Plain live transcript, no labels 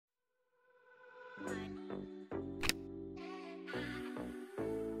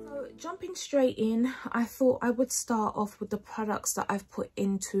Jumping straight in, I thought I would start off with the products that I've put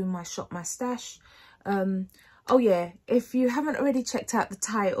into my Shop My Stash. Oh yeah, if you haven't already checked out the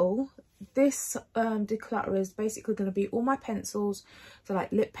title, this declutter is basically going to be all my pencils, so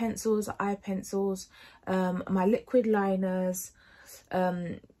like lip pencils, eye pencils, my liquid liners,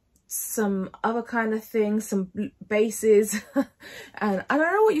 some other kind of things, some bases, and I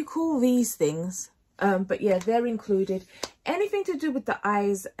don't know what you call these things. But yeah, they're included. Anything to do with the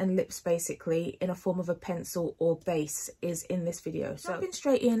eyes and lips, basically, in a form of a pencil or base is in this video. So jumping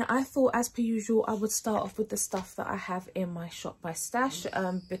straight in, I thought, as per usual, I would start off with the stuff that I have in my Shop My Stash,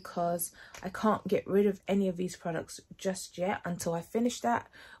 because I can't get rid of any of these products just yet until I finish that,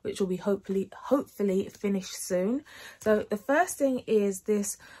 which will be hopefully finished soon. So the first thing is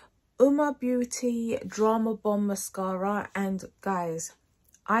this Huda Beauty Drama Bomb Mascara, and guys,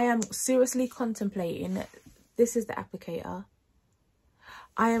 I am seriously contemplating, this is the applicator,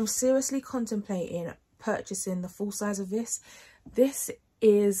 I am seriously contemplating purchasing the full size of this. This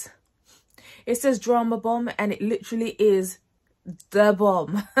is, it says Drama Bomb and it literally is the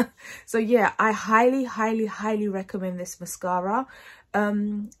bomb. So yeah, I highly recommend this mascara.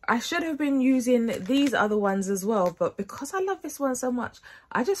 I should have been using these other ones as well, but because I love this one so much,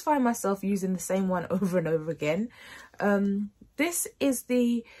 I just find myself using the same one over and over again. This is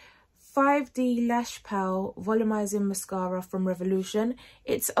the 5D Lash Pal Volumizing Mascara from Revolution.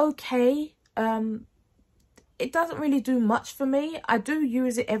 It's okay. It doesn't really do much for me. I do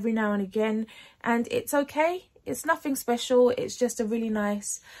use it every now and again, and it's okay. It's nothing special. It's just a really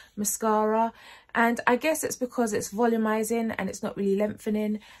nice mascara, and I guess it's because it's volumizing and it's not really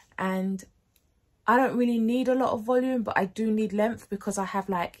lengthening, and I don't really need a lot of volume, but I do need length because I have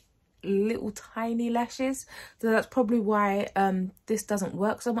like little tiny lashes, so that's probably why this doesn't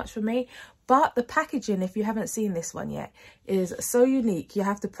work so much for me. But the packaging, if you haven't seen this one yet, is so unique. You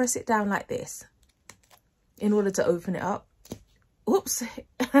have to press it down like this in order to open it up. Oops.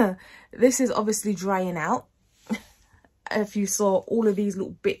 This is obviously drying out. If you saw all of these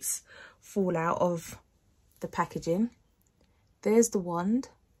little bits fall out of the packaging. There's the wand.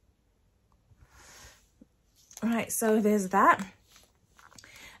 Right, so there's that.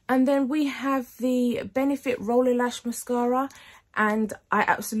 And then we have the Benefit Roller Lash Mascara, and I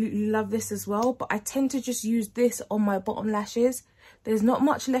absolutely love this as well, but I tend to just use this on my bottom lashes. There's not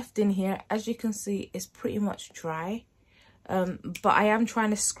much left in here. As you can see, it's pretty much dry. But I am trying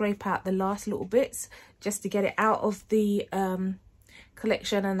to scrape out the last little bits just to get it out of the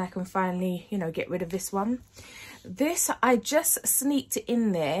collection, and I can finally, you know, get rid of this one. This, I just sneaked it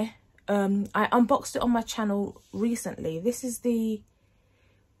in there. I unboxed it on my channel recently. This is the...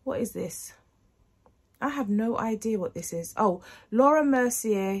 what is this? I have no idea what this is. Oh, Laura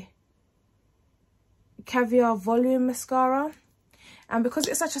Mercier Caviar Volume Mascara. And because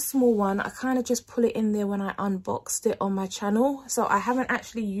it's such a small one, I kind of just pull it in there when I unboxed it on my channel. So I haven't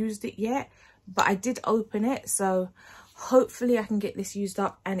actually used it yet, but I did open it. So hopefully I can get this used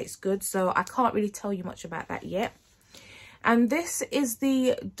up and it's good. So I can't really tell you much about that yet. And this is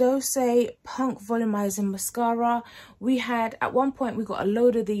the Dose Punk Volumizing Mascara. We had, at one point, we got a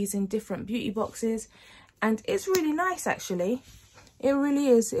load of these in different beauty boxes. And it's really nice, actually. It really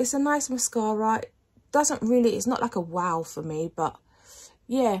is. It's a nice mascara. It doesn't really, it's not like a wow for me. But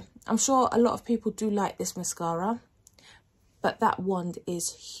yeah, I'm sure a lot of people do like this mascara. But that wand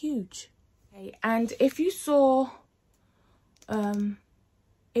is huge. Okay, and if you saw...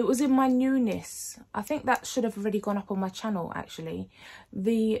 it was in my newness. I think that should have already gone up on my channel, actually.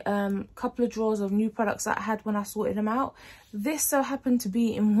 The couple of drawers of new products that I had when I sorted them out. This so happened to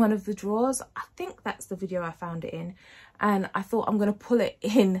be in one of the drawers. I think that's the video I found it in. And I thought I'm going to pull it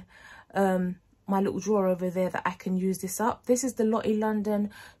in my little drawer over there that I can use this up. This is the Lottie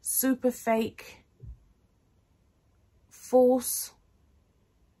London Super Fake Force.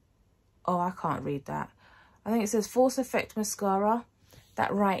 Oh, I can't read that. I think it says Force Effect Mascara.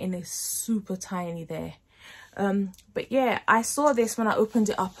 That writing is super tiny there. But yeah, I saw this when I opened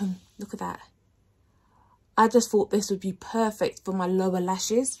it up, and look at that. I just thought this would be perfect for my lower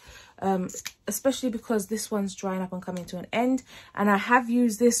lashes, especially because this one's drying up and coming to an end. And I have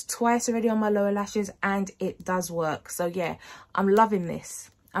used this twice already on my lower lashes and it does work. So yeah, I'm loving this.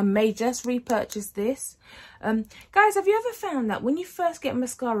 I may just repurchase this. Guys, have you ever found that when you first get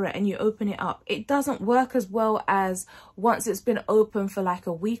mascara and you open it up, it doesn't work as well as once it's been open for like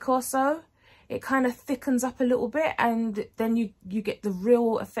a week or so? It kind of thickens up a little bit and then you get the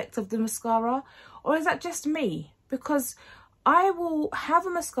real effect of the mascara. Or is that just me? Because I will have a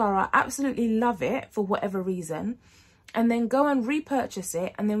mascara, absolutely love it for whatever reason. and then go and repurchase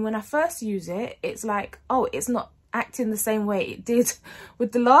it, and then when I first use it, it's like, oh, it's not acting the same way it did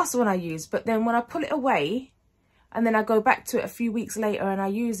with the last one I used. But then when I pull it away and then I go back to it a few weeks later and I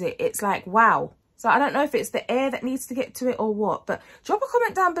use it, it's like, wow. So I don't know if it's the air that needs to get to it or what, but drop a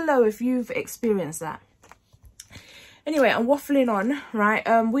comment down below if you've experienced that. Anyway, I'm waffling on, right?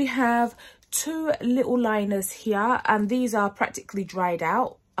 We have 2 little liners here, and these are practically dried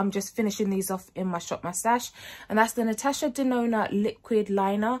out. I'm just finishing these off in my Shop My Stash, and that's the Natasha Denona liquid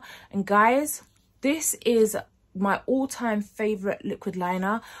liner. And guys, this is my all-time favorite liquid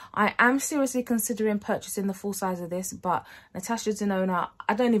liner. I am seriously considering purchasing the full size of this, but Natasha Denona,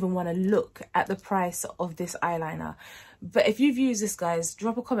 I don't even want to look at the price of this eyeliner. But if you've used this, guys,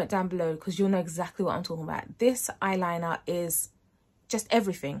 drop a comment down below, because you'll know exactly what I'm talking about. This eyeliner is just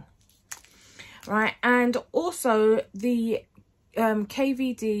everything, right? And also the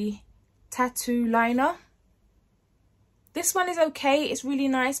KVD tattoo liner. This one is okay, it's really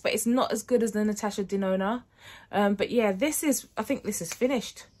nice, but it's not as good as the Natasha Denona. But yeah, this is, I think this is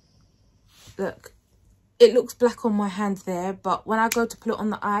finished. Look, it looks black on my hand there, but when I go to put it on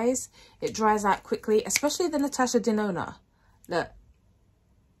the eyes, it dries out quickly, especially the Natasha Denona. Look,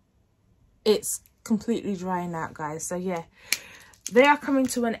 it's completely drying out, guys. So yeah, they are coming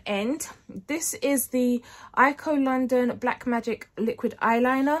to an end. This is the Ico London Black Magic Liquid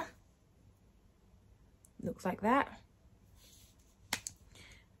Eyeliner. Looks like that.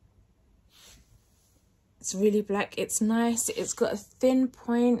 It's really black. It's nice. It's got a thin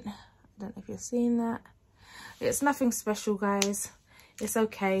point. I don't know if you're seeing that. It's nothing special, guys. It's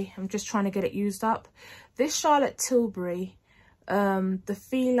okay. I'm just trying to get it used up. This Charlotte Tilbury, the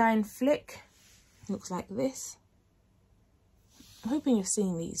Feline Flick, looks like this. I'm hoping you're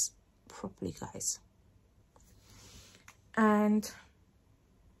seeing these properly, guys. And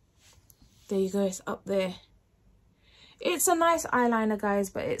there you go. It's up there. It's a nice eyeliner,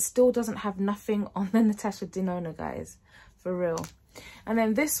 guys, but it still doesn't have nothing on the Natasha Denona, guys, for real. And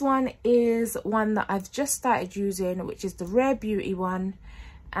then this one is one that I've just started using, which is the Rare Beauty one,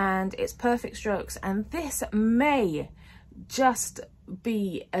 and it's Perfect Strokes. And this may just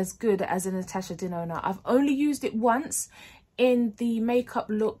be as good as a Natasha Denona. I've only used it once in the makeup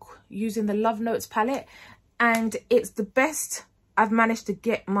look using the Love Notes palette, and it's the best I've managed to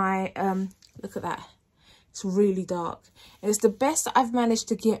get my look at that. It's really dark. It's the best I've managed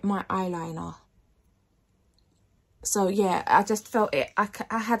to get my eyeliner. So yeah, I just felt it.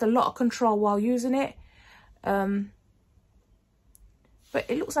 I had a lot of control while using it. But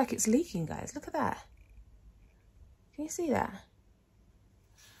it looks like it's leaking, guys. Look at that. Can you see that?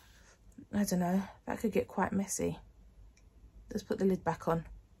 I don't know. That could get quite messy. Let's put the lid back on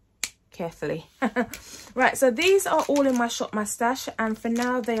carefully. Right, so these are all in my Shop My Stash, and for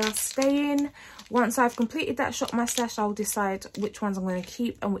now they are staying. Once I've completed that Shop My Stash, I'll decide which ones I'm going to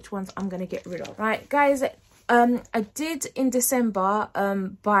keep and which ones I'm going to get rid of. Right, guys, I did in December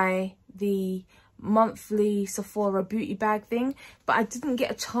buy the monthly Sephora beauty bag thing, but I didn't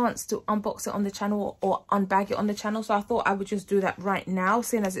get a chance to unbox it on the channel or unbag it on the channel, so I thought I would just do that right now,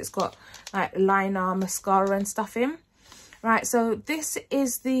 seeing as it's got like liner, mascara and stuff in. Right, so this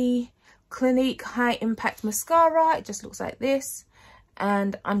is the Clinique High Impact Mascara. It just looks like this,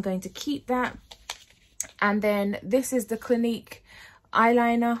 and I'm going to keep that. And then this is the Clinique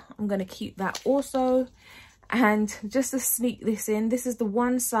eyeliner. I'm going to keep that also. And just to sneak this in, this is the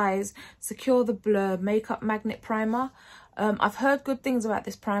One Size Secure the Blur Makeup Magnet Primer. I've heard good things about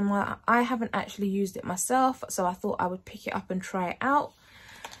this primer. I haven't actually used it myself, so I thought I would pick it up and try it out.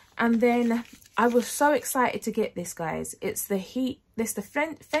 And then I was so excited to get this, guys. It's the Heat. This the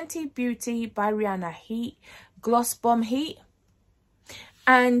Fenty Beauty by Rihanna Heat Gloss Bomb Heat.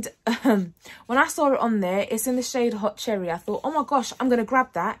 And when I saw it on there, it's in the shade Hot Cherry. I thought, oh my gosh, I'm going to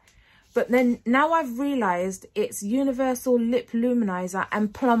grab that. But then now I've realised it's Universal Lip Luminizer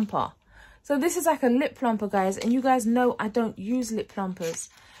and Plumper. So this is like a lip plumper, guys. And you guys know I don't use lip plumpers.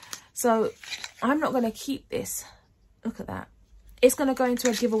 So I'm not going to keep this. Look at that. It's going to go into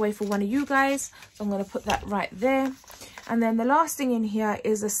a giveaway for one of you guys. So I'm going to put that right there. And then the last thing in here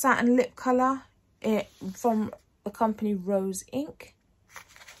is a satin lip colour from the company Rose Ink.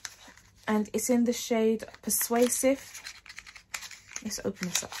 And it's in the shade Persuasive. Let's open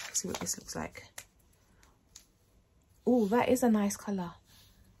this up, see what this looks like. Oh, that is a nice colour.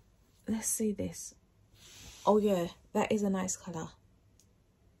 Let's see this. Oh yeah, that is a nice colour.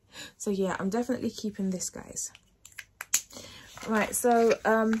 So yeah, I'm definitely keeping this, guys. Right, so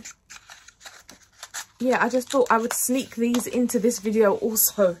yeah, I just thought I would sneak these into this video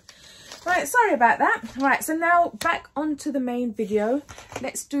also. Right, sorry about that. Right, so now back onto the main video.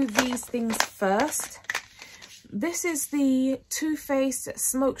 Let's do these things first. This is the Too Faced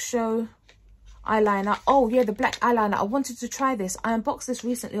Smoke Show eyeliner. Oh yeah, the black eyeliner. I wanted to try this. I unboxed this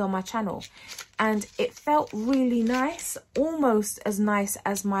recently on my channel and it felt really nice, almost as nice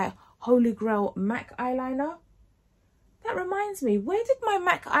as my Holy Grail MAC eyeliner. That reminds me, where did my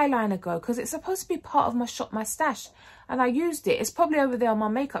MAC eyeliner go? Because it's supposed to be part of my Shop My Stash and I used it. It's probably over there on my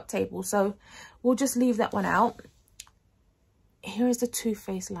makeup table, so we'll just leave that one out. Here is the Too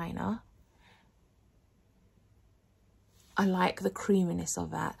Faced liner. I like the creaminess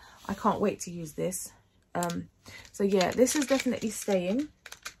of that. I can't wait to use this. So yeah, this is definitely staying.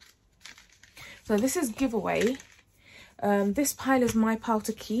 So this is giveaway. This pile is my pile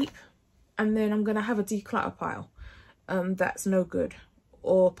to keep. And then I'm going to have a declutter pile. That's no good.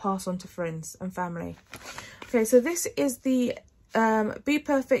 Or pass on to friends and family. Okay, so this is the Be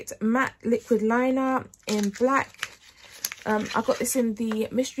Perfect Matte Liquid Liner in black. I got this in the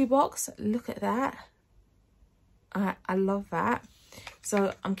mystery box. Look at that. I love that.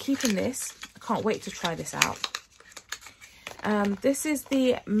 So I'm keeping this. I can't wait to try this out. This is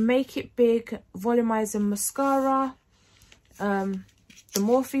the Make It Big Volumizing Mascara. The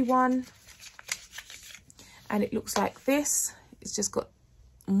Morphe one. And it looks like this. It's just got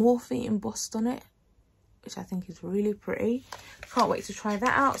Morphe embossed on it, which I think is really pretty. Can't wait to try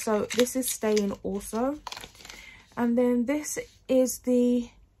that out. So this is staying also. And then this is the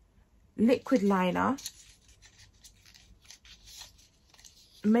liquid liner.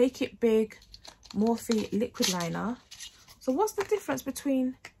 Make It Big Morphe liquid liner. So what's the difference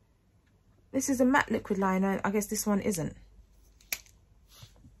between, this is a matte liquid liner, I guess this one isn't.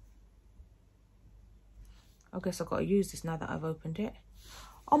 I guess I've got to use this now that I've opened it.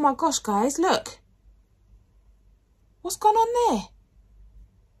 Oh my gosh, guys, look. What's gone on there?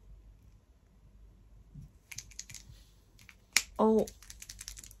 Oh,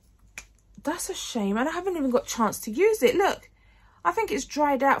 that's a shame. And I haven't even got a chance to use it. Look, I think it's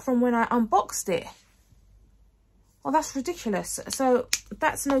dried out from when I unboxed it. Oh, that's ridiculous. So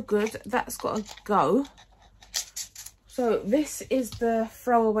that's no good. That's got to go. So this is the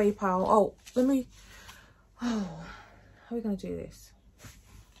throwaway pile. Oh, let me... Oh, how are we going to do this?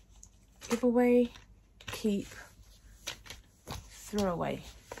 Give away, keep, throw away.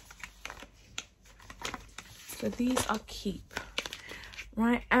 So these are keep.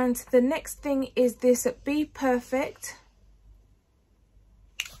 Right, and the next thing is this Be Perfect.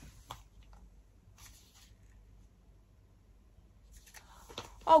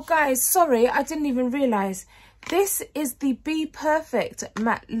 Oh guys, sorry, I didn't even realise. This is the Be Perfect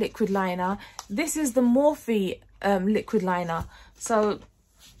Matte Liquid Liner. This is the Morphe liquid liner. So,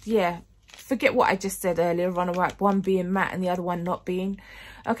 yeah, forget what I just said earlier. One being matte and the other one not being.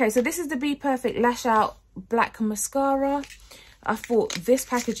 Okay, so this is the Be Perfect Lash Out Black Mascara. I thought this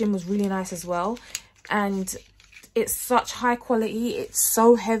packaging was really nice as well. And it's such high quality. It's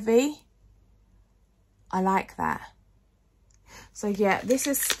so heavy. I like that. So, yeah, this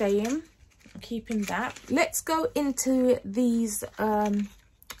is staying. I'm keeping that. Let's go into these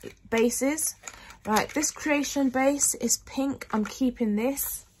bases. Right, this Creation base is pink. I'm keeping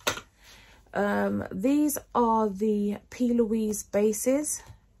this. These are the P. Louise bases.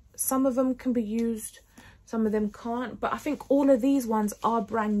 Some of them can be used, some of them can't. But I think all of these ones are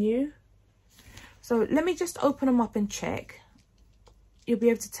brand new. So let me just open them up and check. You'll be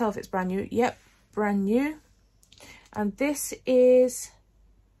able to tell if it's brand new. Yep, brand new. And this is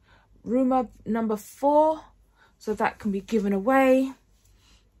rumor number 4, so that can be given away.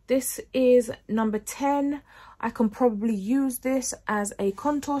 This is number 10. I can probably use this as a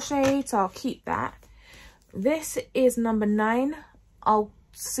contour shade, so I'll keep that. This is number 9. I'll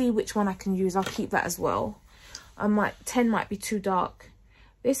see which one I can use. I'll keep that as well. 10 might be too dark.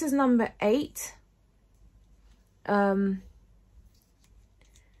 This is number 8.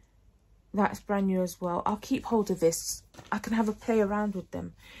 That's brand new as well. I'll keep hold of this. I can have a play around with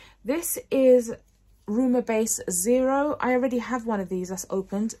them. This is Rumor Base 0. I already have one of these that's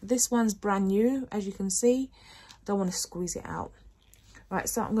opened. This one's brand new, as you can see. Don't want to squeeze it out. Right,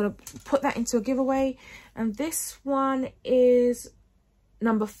 so I'm going to put that into a giveaway. And this one is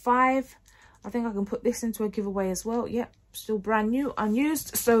number 5. I think I can put this into a giveaway as well. Yep, still brand new,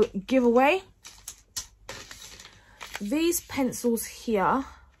 unused. So giveaway. These pencils here.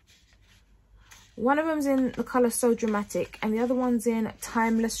 One of them's in the colour So Dramatic and the other one's in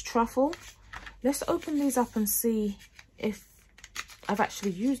Timeless Truffle. Let's open these up and see if I've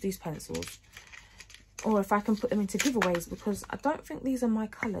actually used these pencils. Or if I can put them into giveaways, because I don't think these are my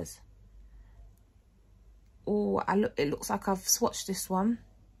colours. Oh, it looks like I've swatched this one.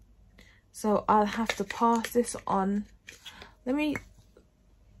 So I'll have to pass this on. Let me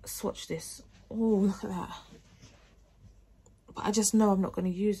swatch this. Oh, look at that. but I just know I'm not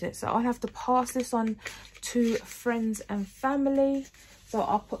going to use it. So I'll have to pass this on to friends and family. So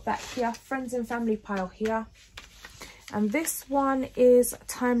I'll put that here, friends and family pile here. And this one is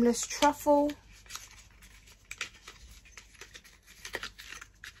Timeless Truffle.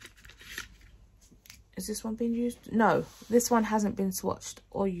 Is this one being used? No, this one hasn't been swatched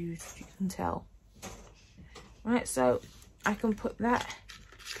or used, you can tell. Right, so I can put that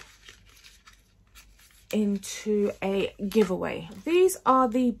into a giveaway. These are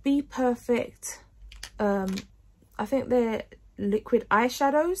the Be Perfect, I think they're liquid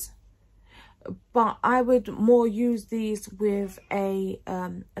eyeshadows, but I would more use these with a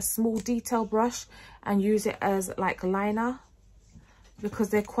small detail brush and use it as like liner,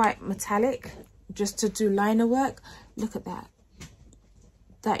 because they're quite metallic, just to do liner work. Look at that.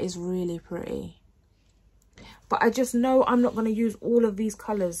 That is really pretty. But I just know I'm not going to use all of these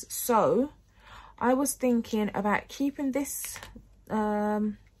colours, so I was thinking about keeping this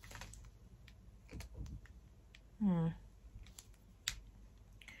I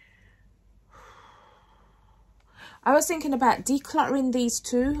was thinking about decluttering these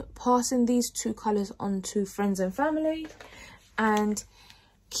two, passing these two colours on to friends and family, and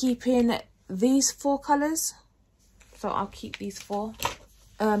keeping these 4 colours. So I'll keep these 4.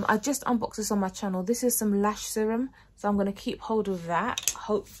 I just unboxed this on my channel. This is some lash serum, so I'm going to keep hold of that.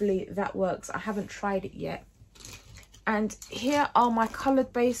 Hopefully that works. I haven't tried it yet. And here are my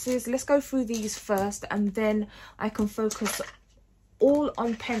coloured bases. Let's go through these first, and then I can focus all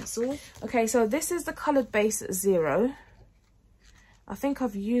on pencil. Okay, so this is the coloured base 0. I think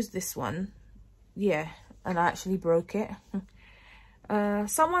I've used this one. Yeah, and I actually broke it.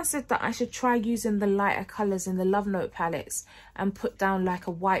 Someone said that I should try using the lighter colours in the Love Note palettes and put down like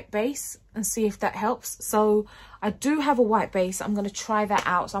a white base and see if that helps. So I do have a white base. I'm going to try that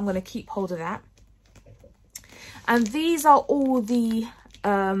out. So I'm going to keep hold of that. And these are all the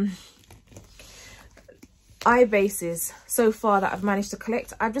eye bases so far that I've managed to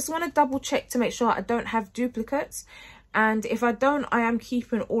collect. I just want to double check to make sure I don't have duplicates. And if I don't, I am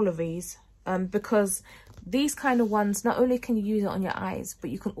keeping all of these because these kind of ones, not only can you use it on your eyes,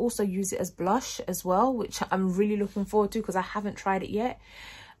 but you can also use it as blush as well, which I'm really looking forward to because I haven't tried it yet.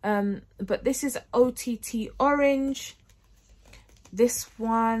 But this is OTT Orange. This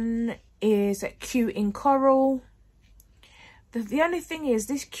one is Cute in Coral. The only thing is,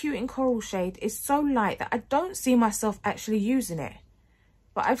 this Cute in Coral shade is so light that I don't see myself actually using it.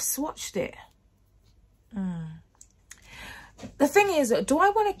 But I've swatched it. The thing is, do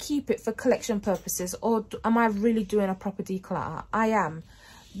I want to keep it for collection purposes, or am I really doing a proper declutter? I am.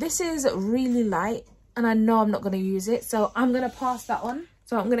 This is really light and I know I'm not going to use it, so I'm going to pass that on.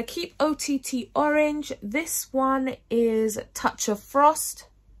 So I'm going to keep OTT Orange. This one is Touch of Frost,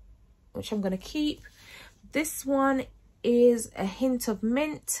 which I'm going to keep. This one is A Hint of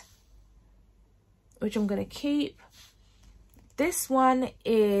Mint, which I'm going to keep. This one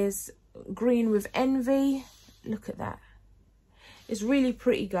is Green with Envy. Look at that. It's really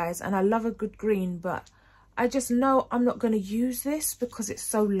pretty, guys, and I love a good green, but I just know I'm not going to use this because it's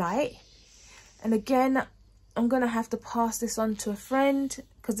so light. And again, I'm going to have to pass this on to a friend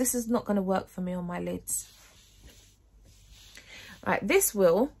because this is not going to work for me on my lids. Right, this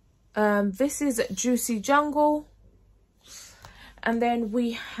will. This is Juicy Jungle. And then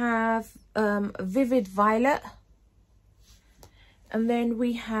we have Vivid Violet. And then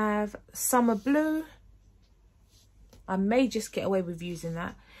we have Summer Blue. I may just get away with using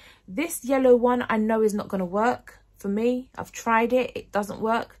that. This yellow one I know is not going to work for me. I've tried it. It doesn't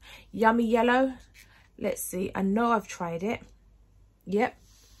work. Yummy Yellow. Let's see. I know I've tried it. Yep.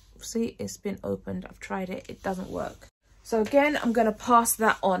 See, it's been opened. I've tried it. It doesn't work. So again, I'm going to pass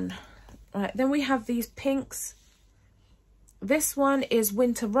that on. All right. Then we have these pinks. This one is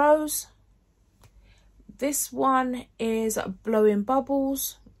Winter Rose. This one is Blowing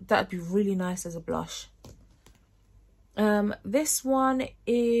Bubbles. That'd be really nice as a blush. This one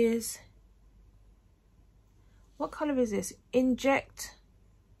is, what color is this? Inject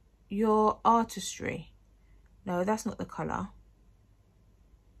Your Artistry. No, that's not the color.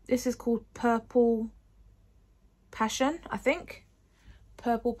 This is called Purple Passion, I think.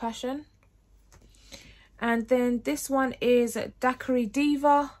 Purple Passion. And then this one is Daiquiri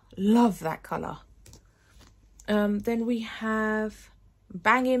Diva. Love that color. Then we have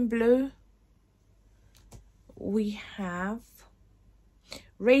Banging Blue. We have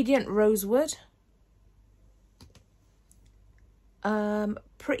Radiant Rosewood,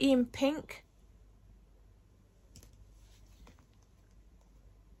 Pretty in Pink,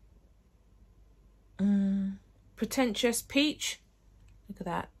 Pretentious Peach. Look at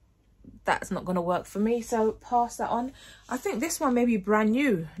that. that's not going to work for me, so pass that on. I think this one may be brand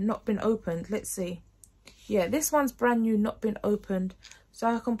new, not been opened. Let's see. Yeah, this one's brand new, not been opened, so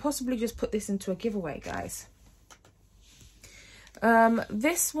I can possibly just put this into a giveaway, guys.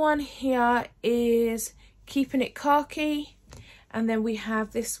 This one here is Keeping It Khaki, and then we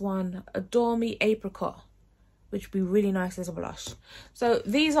have this one, Adore Me Apricot, which would be really nice as a blush. So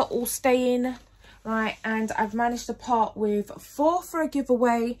these are all staying, right? And I've managed to part with 4 for a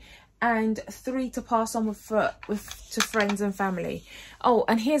giveaway and 3 to pass on to friends and family. Oh,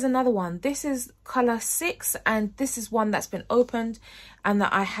 and here's another one. This is color 6, and this is one that's been opened and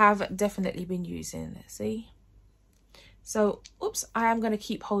that I have definitely been using. Let's see. So, oops, I am going to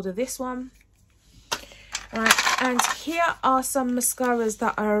keep hold of this one. Right, and here are some mascaras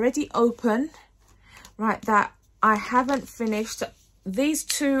that are already open, right, that I haven't finished. These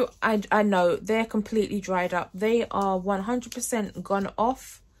two, I know, they're completely dried up. They are 100% gone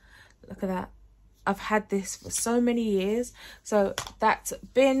off. Look at that. I've had this for so many years. So that's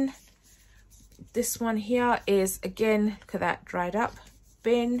bin. This one here is, again, look at that, dried up.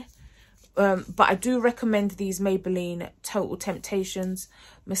 Bin. But I do recommend these Maybelline Total Temptations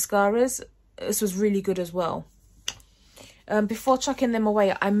mascaras. This was really good as well. Before chucking them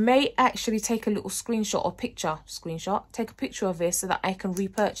away, I may actually take a little screenshot or take a picture of this so that I can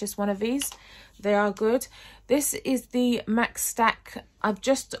repurchase one of these. They are good. This is the Max Stack. I've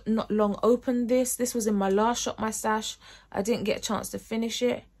just not long opened this. This was in my last Shop My Stash. I didn't get a chance to finish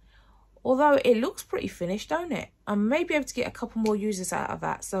it. Although it looks pretty finished, don't it? I may be able to get a couple more uses out of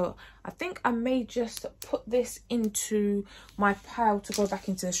that. So I think I may just put this into my pile to go back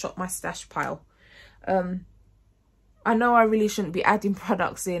into the Shop My Stash pile. I know I really shouldn't be adding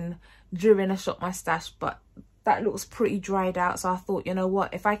products in during a Shop My Stash, but that looks pretty dried out. So I thought, you know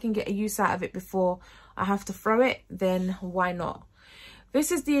what? If I can get a use out of it before I have to throw it, then why not?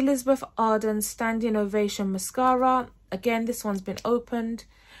 This is the Elizabeth Arden Standing Ovation Mascara. Again, this one's been opened.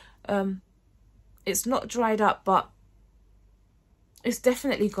 It's not dried up, but it's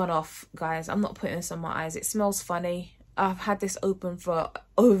definitely gone off, guys. I'm not putting this on my eyes. It smells funny. I've had this open for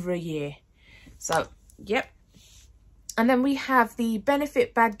over a year. So, yep. And then we have the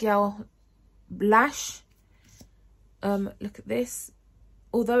Benefit Bad Girl Lash. Look at this.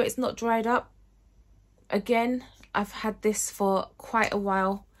 Although it's not dried up, again, I've had this for quite a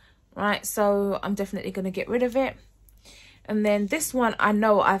while, right? So I'm definitely going to get rid of it. And then this one I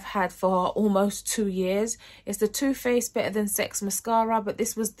know I've had for almost 2 years. It's the Too Faced Better Than Sex mascara, but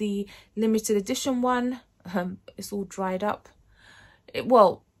this was the limited edition one. It's all dried up.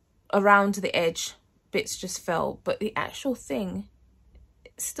 Well, around the edge, bits just fell, but the actual thing,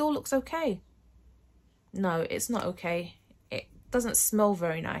 it still looks okay. No, it's not okay. It doesn't smell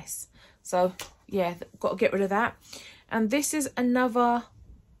very nice. So yeah, got to get rid of that. And this is another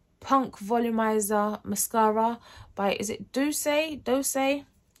Punk Volumizer mascara by, is it Dose?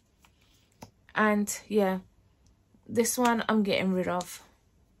 And yeah, this one I'm getting rid of.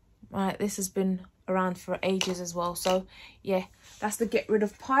 Right, this has been around for ages as well. So yeah, that's the get rid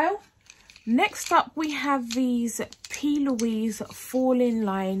of pile. Next up, we have these P. Louise Fall in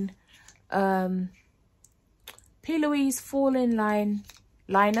Line, P. Louise Fall in Line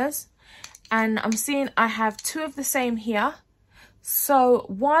liners. And I'm seeing I have 2 of the same here. So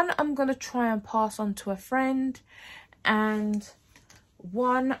one I'm going to try and pass on to a friend, and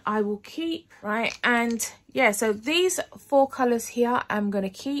one I will keep, right? And yeah, so these 4 colors here I'm going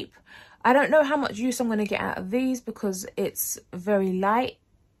to keep. I don't know how much use I'm going to get out of these because it's very light.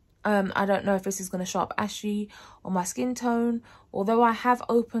 I don't know if this is going to show up ashy on my skin tone. Although I have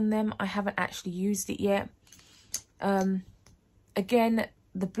opened them, I haven't actually used it yet. Again,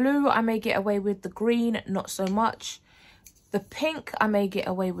 the blue I may get away with, the green not so much. The pink I may get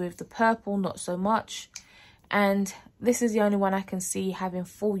away with, the purple not so much. And this is the only one I can see having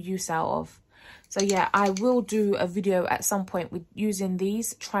full use out of. So yeah, I will do a video at some point with using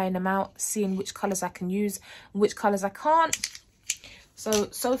these, trying them out, seeing which colours I can use and which colours I can't.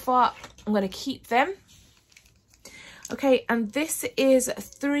 So far I'm going to keep them. Okay, and this is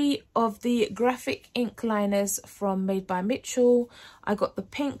 3 of the graphic ink liners from Made by Mitchell. I got the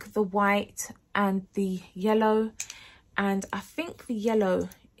pink, the white and the yellow. And I think the yellow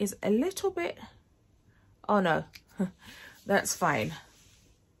is a little bit... Oh no, that's fine.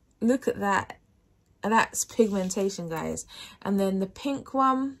 Look at that. That's pigmentation, guys. And then the pink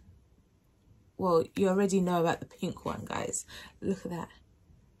one, well, you already know about the pink one, guys. Look at that.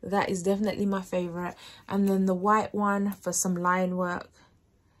 That is definitely my favorite. And then the white one for some line work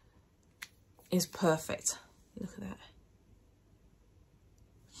is perfect. Look at that.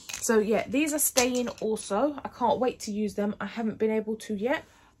 So yeah, these are staying also. I can't wait to use them. I haven't been able to yet.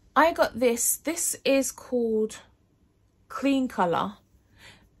 I got this. This is called Clean Colour.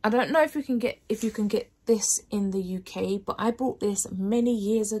 I don't know if you can get this in the UK, but I bought this many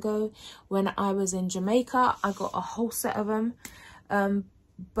years ago when I was in Jamaica. I got a whole set of them.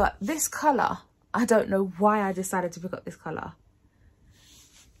 But this colour, I don't know why I decided to pick up this colour.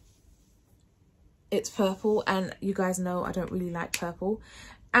 It's purple, and you guys know I don't really like purple.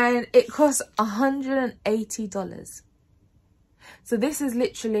 And it costs $180. So this is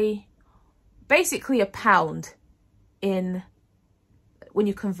literally basically £1 in when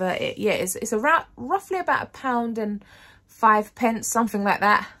you convert it. Yeah, it's around roughly about £1.05, something like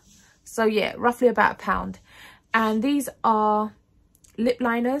that. So yeah, roughly about £1. And these are lip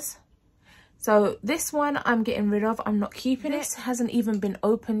liners. So this one I'm getting rid of. I'm not keeping it. This hasn't even been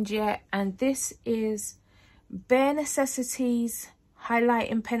opened yet. And this is Bare Necessities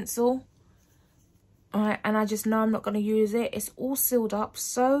highlighting pencil. All right, and I just know I'm not going to use it. It's all sealed up,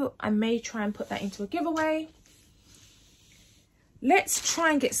 so I may try and put that into a giveaway. Let's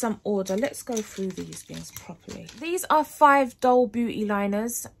try and get some order. Let's go through these things properly. These are 5 Huda Beauty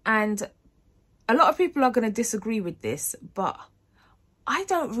liners, and a lot of people are going to disagree with this, but I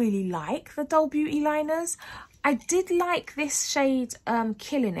don't really like the Huda Beauty liners. I did like this shade,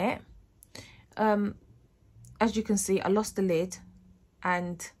 Killing It. As you can see, I lost the lid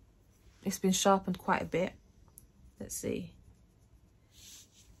and it's been sharpened quite a bit. Let's see.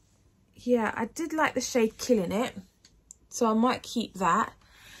 Yeah, I did like the shade Killing It. So I might keep that,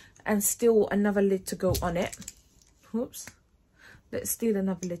 and still another lid to go on it. Whoops. Let's steal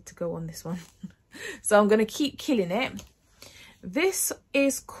another lid to go on this one. So I'm going to keep Killing It. This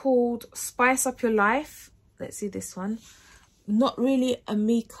is called Spice Up Your Life. Let's see this one. Not really a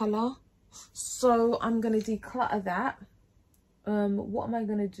me colour. So I'm going to declutter that. What am I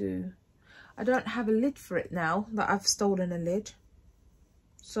going to do? I don't have a lid for it now that I've stolen a lid.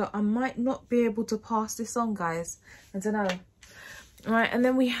 So I might not be able to pass this on, guys. I don't know. All right, and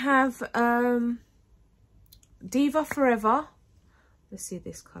then we have Diva Forever. Let's see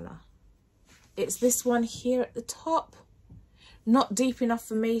this colour. It's this one here at the top. Not deep enough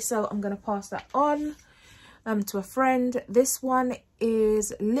for me, so I'm going to pass that on to a friend. This one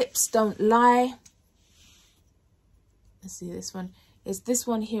is Lips Don't Lie. Let's see, this one is this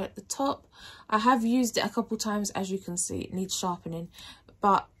one here at the top. I have used it a couple times, as you can see. It needs sharpening,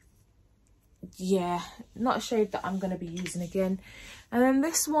 but yeah, not a shade that I'm going to be using again. And then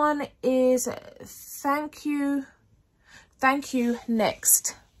this one is Thank You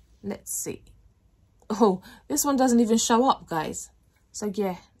Next. Let's see. Oh, this one doesn't even show up, guys. So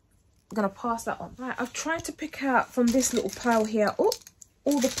yeah, I'm going to pass that on. Right, I've tried to pick out from this little pile here, oh,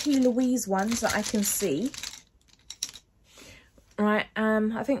 all the P. Louise ones that I can see. Right,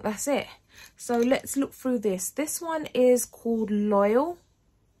 I think that's it. So let's look through this. This one is called Loyal.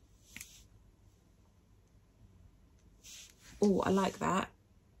 Oh, I like that.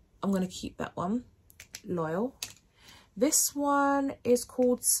 I'm going to keep that one. Loyal. This one is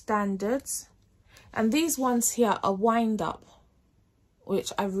called Standards. And these ones here are wind up,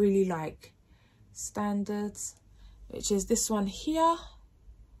 which I really like. Standards, which is this one here.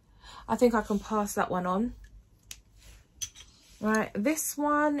 I think I can pass that one on. Right, this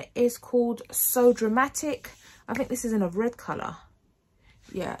one is called So Dramatic. I think this is in a red colour.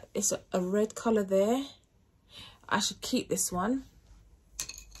 Yeah, it's a red colour there. I should keep this one.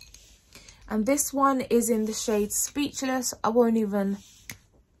 And this one is in the shade Speechless. I won't even...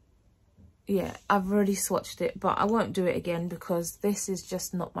 Yeah, I've already swatched it, but I won't do it again because this is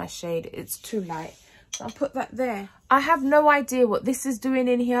just not my shade. It's too light. So I'll put that there. I have no idea what this is doing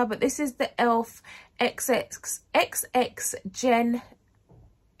in here, but this is the e.l.f. XX Gen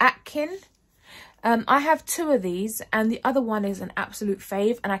Atkin. I have 2 of these, and the other one is an absolute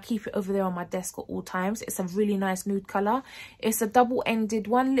fave, and I keep it over there on my desk at all times. It's a really nice nude colour. It's a double-ended,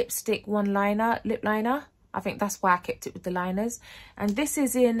 1 lipstick, 1 lip liner. I think that's why I kept it with the liners. And this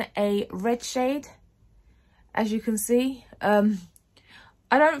is in a red shade, as you can see. I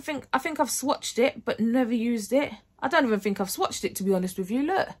think I've swatched it, but never used it. I don't even think I've swatched it, to be honest with you,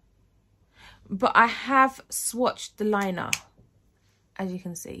 look. But I have swatched the liner, as you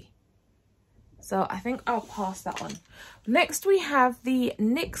can see. So I think I'll pass that on. Next we have the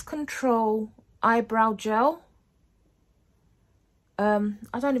NYX Control Eyebrow Gel. I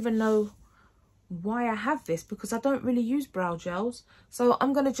don't even know why I have this, because I don't really use brow gels. So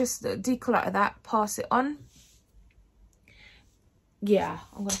I'm going to just declutter that, pass it on. Yeah,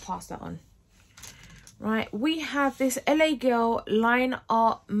 I'm going to pass that on. Right, we have this LA Girl Line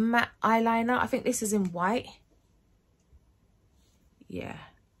Art Matte Eyeliner. I think this is in white. Yeah.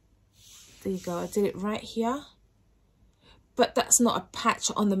 There you go. I did it right here. but that's not a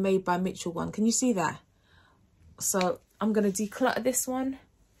patch on the Made by Mitchell one. Can you see that? So I'm going to declutter this one.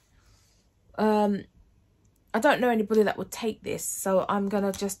 I don't know anybody that would take this, so I'm going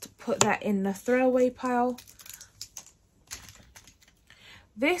to just put that in the throwaway pile.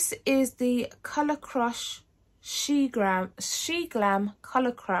 This is the Colour Crush She Glam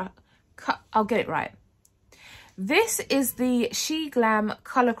Colour Crush. I'll get it right. This is the She Glam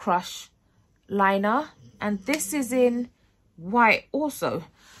Colour Crush liner, and this is in white also.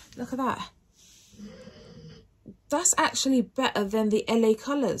 Look at that. That's actually better than the LA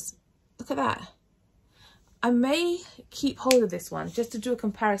Colours. Look at that. I may keep hold of this one just to do a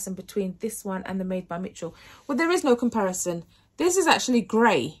comparison between this one and the Made by Mitchell. Well, there is no comparison. This is actually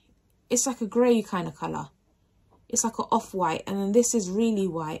grey. It's like a grey kind of colour. It's like an off-white, and then this is really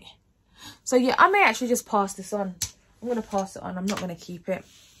white. So yeah, I may actually just pass this on. I'm going to pass it on. I'm not going to keep it.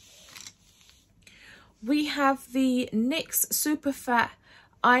 We have the NYX Super Fat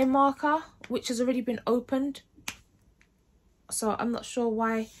Eye Marker, which has already been opened. So I'm not sure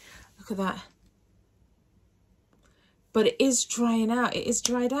why. Look at that. But it is drying out. It is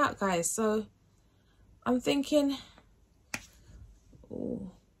dried out, guys. So I'm thinking, oh,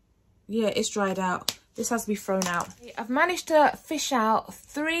 yeah, it's dried out. This has to be thrown out. I've managed to fish out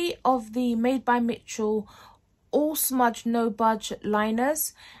 3 of the Made by Mitchell All Smudge No Budge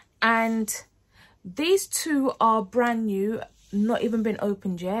liners. And these 2 are brand new, not even been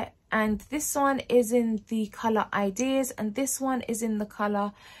opened yet. And this one is in the colour Ideas, and this one is in the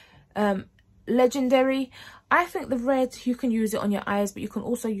colour Legendary. I think the red, you can use it on your eyes, but you can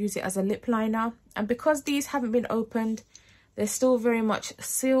also use it as a lip liner. And because these haven't been opened, they're still very much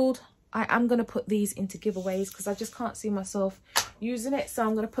sealed. I am going to put these into giveaways because I just can't see myself using it. So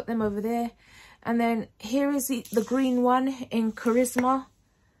I'm going to put them over there. And then here is the green one in Charisma.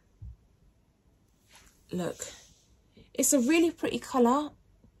 Look, it's a really pretty colour,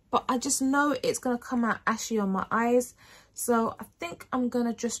 but I just know it's going to come out ashy on my eyes. So I think I'm going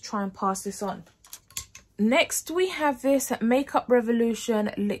to just try and pass this on. Next, we have this Makeup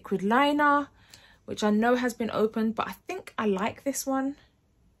Revolution liquid liner, which I know has been opened, but I think I like this one.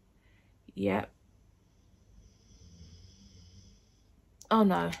 Yep. Oh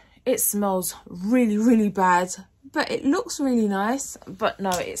no, it smells really, really bad, but it looks really nice. But no,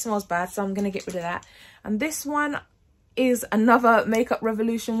 it smells bad, so I'm going to get rid of that. And this one is another Makeup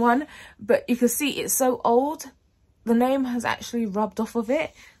Revolution one, but you can see it's so old. The name has actually rubbed off of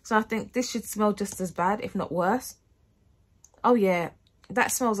it. So I think this should smell just as bad, if not worse. Oh yeah,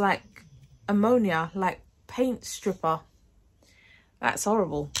 that smells like ammonia, like paint stripper. That's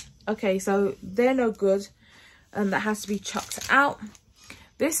horrible. Okay, so they're no good. That has to be chucked out.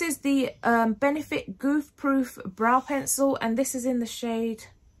 This is the Benefit Goof Proof Brow Pencil, and this is in the shade,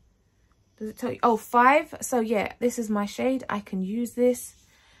 does it tell you? Oh, 5. So yeah, this is my shade. I can use this.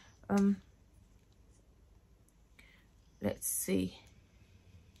 Let's see.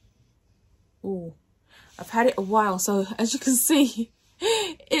 Oh, I've had it a while, so as you can see,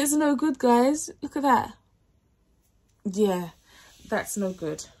 it's no good, guys. Look at that. Yeah, that's no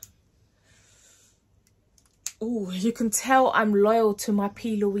good. Oh, you can tell I'm loyal to my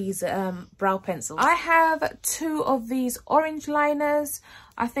P. Louise brow pencils. I have 2 of these orange liners.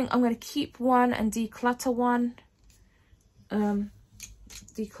 I think I'm going to keep one and declutter one.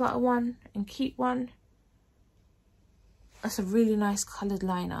 Declutter one and keep one. That's a really nice coloured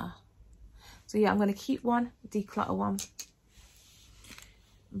liner. So yeah, I'm going to keep one, declutter one.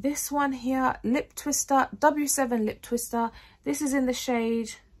 This one here, Lip Twister, W7 Lip Twister. This is in the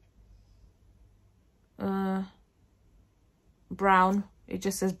shade brown. It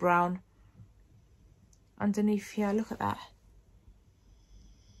just says brown. Underneath here, look at that.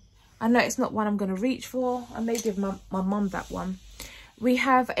 I know it's not one I'm going to reach for. I may give my mum that one. We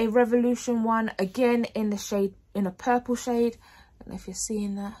have a Revolution one, again in the shade, in a purple shade. I don't know if you're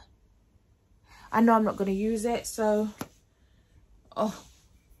seeing that. I know I'm not going to use it, so... Oh,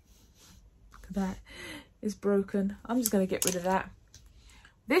 look at that. It's broken. I'm just going to get rid of that.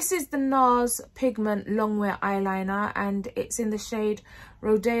 This is the NARS Pigment Longwear Eyeliner, and it's in the shade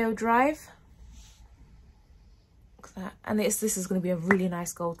Rodeo Drive. Look at that. And this is going to be a really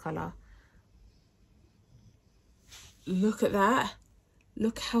nice gold colour. Look at that.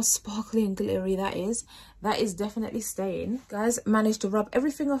 Look how sparkly and glittery that is. That is definitely staying. Guys, managed to rub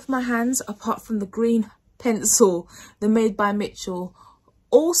everything off my hands apart from the green pencil, the Made by Mitchell.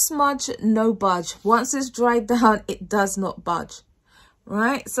 All smudge, no budge. Once it's dried down, it does not budge.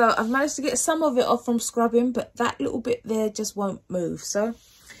 Right, so I've managed to get some of it off from scrubbing, but that little bit there just won't move. So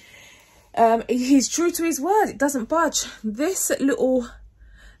he's true to his word. It doesn't budge. This little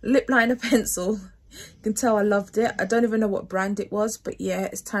lip liner pencil You can tell I loved it. I don't even know what brand it was, but yeah,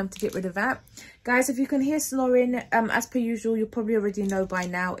 it's time to get rid of that. Guys, if you can hear snoring, as per usual, you'll probably already know by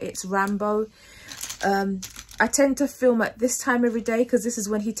now, it's Rambo. I tend to film at this time every day because this is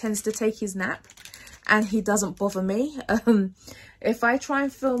when he tends to take his nap and he doesn't bother me. If I try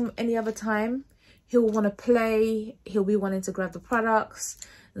and film any other time, he'll want to play, he'll be wanting to grab the products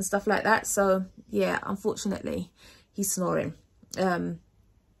and stuff like that. So yeah, unfortunately, he's snoring.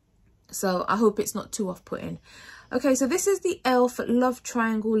 So I hope it's not too off-putting. Okay, so this is the e.l.f. Love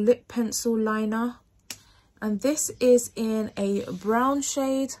Triangle Lip Pencil Liner. And this is in a brown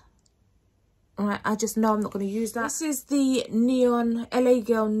shade. All right, I just know I'm not going to use that. This is the Neon, LA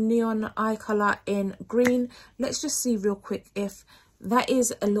Girl Neon Eye Colour in green. Let's just see real quick if that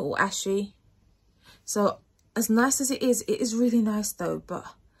is a little ashy. So as nice as it is really nice though, but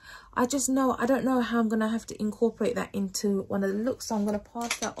I just know, I don't know how I'm going to have to incorporate that into one of the looks, so I'm going to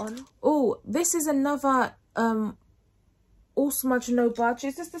pass that on. Oh, this is another All Smudge No Budge.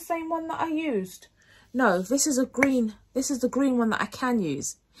 Is this the same one that I used? No, this is a green. This is the green one that I can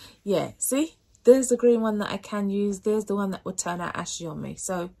use. Yeah, see? There's the green one that I can use. There's the one that would turn out ashy on me.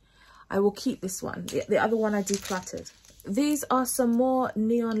 So I will keep this one. The other one I decluttered. These are some more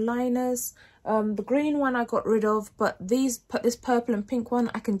neon liners. The green one I got rid of, but this purple and pink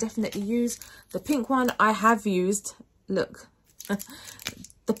one I can definitely use. The pink one I have used. Look,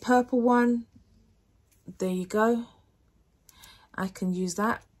 the purple one, there you go. I can use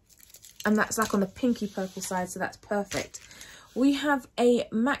that, and that's like on the pinky purple side, so that's perfect. We have a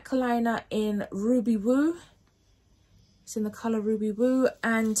MAC liner in Ruby Woo. It's in the colour Ruby Woo,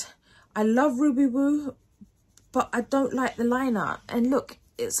 and I love Ruby Woo, but I don't like the liner. And look,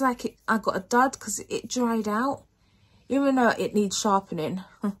 it's like I got a dud because it dried out, even though it needs sharpening.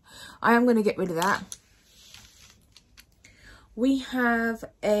 I am going to get rid of that. We have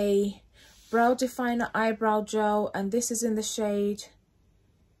a brow definer eyebrow gel, and this is in the shade,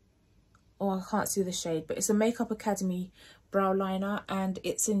 oh, I can't see the shade, but it's a Makeup Academy brow liner, and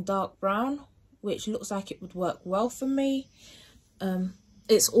it's in dark brown, which looks like it would work well for me.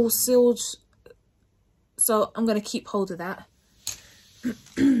 It's all sealed, so I'm going to keep hold of that.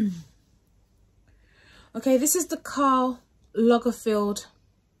 Okay, this is the Karl Lagerfeld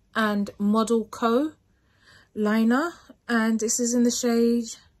and Model Co liner, and this is in the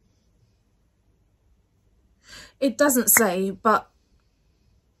shade, it doesn't say, but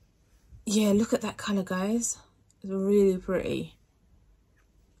yeah, look at that colour, guys. It's really pretty.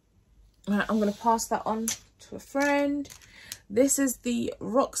 Right, I'm going to pass that on to a friend. This is the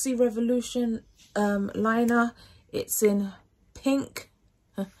Roxy Revolution liner. It's in pink.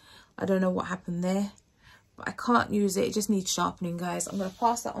 I don't know what happened there, but I can't use it. It just needs sharpening, guys. I'm going to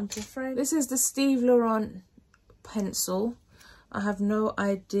pass that on to a friend. This is the Steve Laurent pencil. I have no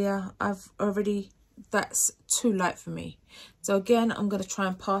idea. That's too light for me. So again, I'm going to try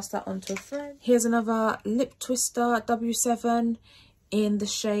and pass that on to a friend. Here's another lip twister W7 in the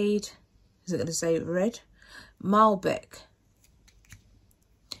shade, is it going to say red? Malbec.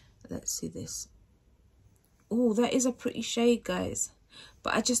 Let's see this. Oh, that is a pretty shade, guys.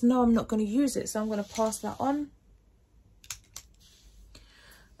 But I just know I'm not going to use it, so I'm going to pass that on.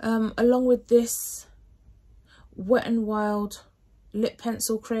 Along with this Wet n Wild lip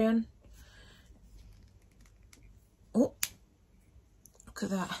pencil crayon. Oh, look at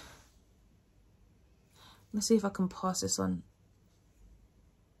that. Let's see if I can pass this on.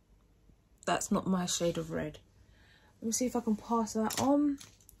 That's not my shade of red. Let me see if I can pass that on.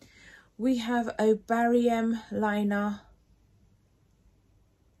 We have a Barry M liner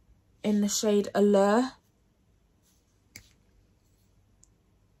in the shade Allure.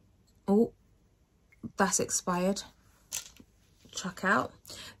 Oh, that's expired. Chuck out.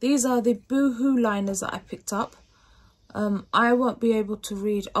 These are the Boohoo liners that I picked up. I won't be able to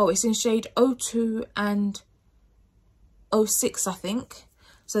read. Oh, it's in shade 02 and 06, I think.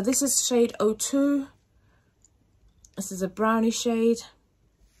 So this is shade 02. This is a brownie shade.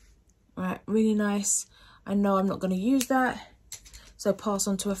 Right, really nice. I know I'm not going to use that, so pass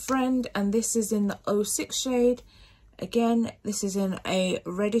on to a friend. And this is in the 06 shade. Again, this is in a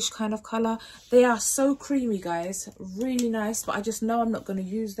reddish kind of colour. They are so creamy, guys. Really nice, but I just know I'm not going to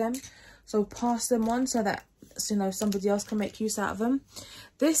use them. So pass them on so that, you know, somebody else can make use out of them.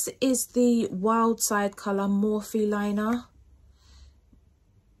 This is the Wild Side colour Morphe liner.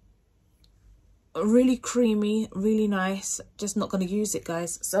 Really creamy, really nice. Just not going to use it,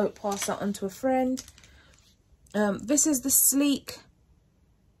 guys. So pass that on to a friend. This is the Sleek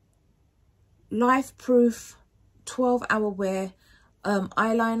Life Proof 12-hour wear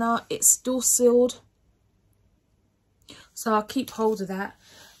eyeliner. It's still sealed, so I'll keep hold of that.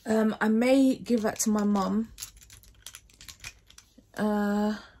 I may give that to my mum.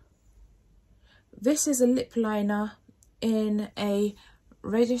 This is a lip liner in a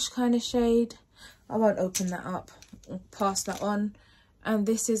reddish kind of shade. I won't open that up. I'll pass that on. And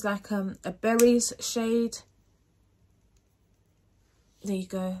this is like a berries shade. There you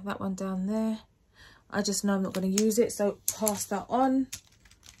go, that one down there. I just know I'm not going to use it, so pass that on.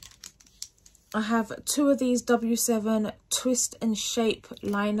 I have 2 of these W7 Twist and Shape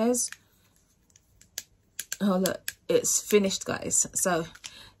liners. Oh look, it's finished, guys. So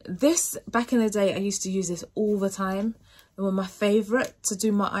this, back in the day, I used to use this all the time. They were my favourite to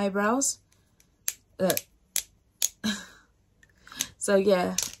do my eyebrows. Look. So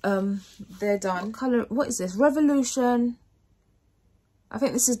yeah, they're done. What colour, what is this? Revolution. I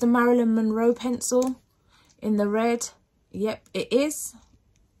think this is the Marilyn Monroe pencil in the red. Yep, it is.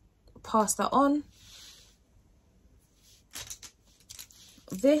 Pass that on.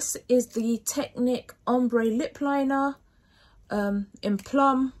 This is the Technic Ombre lip liner in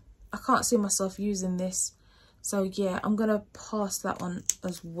plum. I can't see myself using this, so yeah, I'm gonna pass that on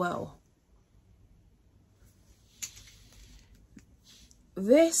as well.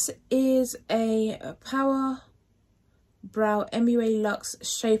 This is a Power Brow MUA Luxe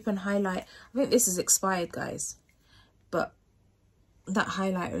Shape and Highlight. I think this is expired, guys, but that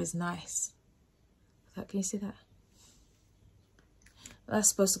highlighter is nice. Can you see that? That's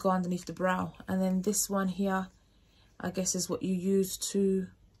supposed to go underneath the brow. And then this one here, I guess, is what you use to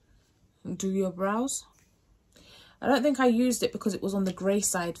do your brows. I don't think I used it because it was on the grey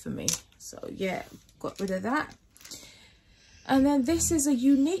side for me. So yeah, got rid of that. And then this is a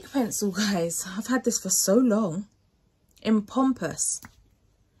unique pencil, guys. I've had this for so long. In Pompous.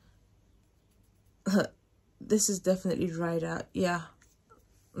 This is definitely dried out. Yeah,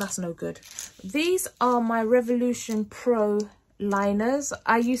 that's no good. These are my Revolution Pro liners.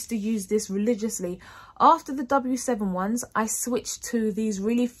 I used to use this religiously. After the W7 ones, I switched to these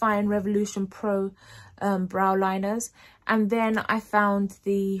really fine Revolution Pro brow liners. And then I found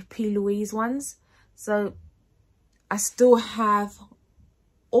the P. Louise ones. So I still have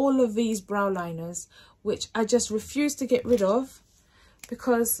all of these brow liners, which I just refuse to get rid of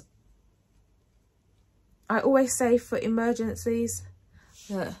because I always say for emergencies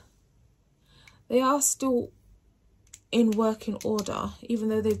that they are still in working order, even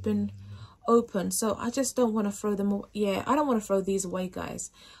though they've been open. So I just don't want to throw them away. Yeah, I don't want to throw these away,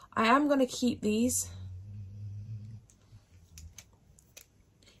 guys. I am going to keep these.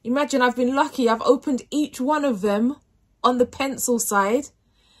 Imagine, I've been lucky. I've opened each one of them on the pencil side.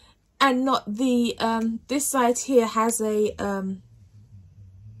 And not the, this side here has a,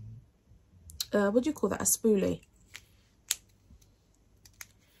 what do you call that? A spoolie.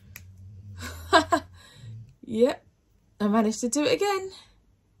 Yep, I managed to do it again.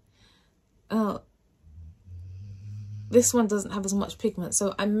 Oh, this one doesn't have as much pigment,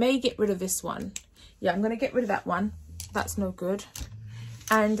 so I may get rid of this one. Yeah, I'm going to get rid of that one. That's no good.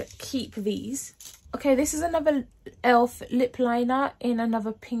 And keep these. Okay, this is another e.l.f. lip liner in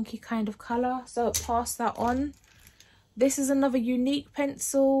another pinky kind of colour. So pass that on. This is another unique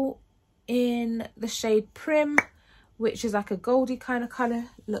pencil in the shade Prim, which is like a goldy kind of colour.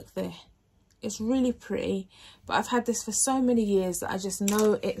 Look there. It's really pretty. But I've had this for so many years that I just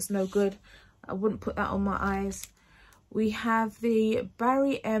know it's no good. I wouldn't put that on my eyes. We have the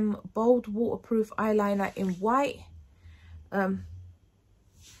Barry M Bold Waterproof Eyeliner in white.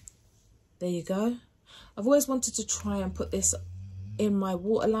 There you go. I've always wanted to try and put this in my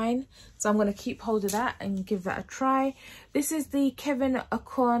waterline, so I'm going to keep hold of that and give that a try. This is the Kevyn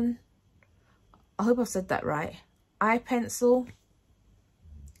Aucoin, I hope I've said that right, eye pencil.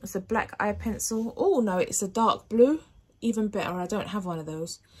 It's a black eye pencil. Oh no, it's a dark blue. Even better, I don't have one of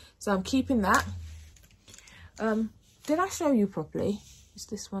those, so I'm keeping that. Did I show you properly? It's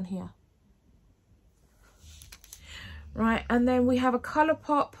this one here. Right, and then we have a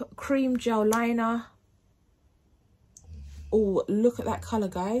Colourpop Cream Gel Liner. Oh, look at that colour,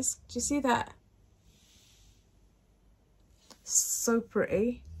 guys. Do you see that? So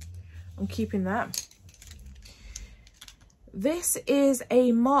pretty. I'm keeping that. This is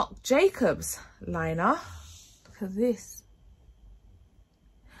a Marc Jacobs liner. Look at this.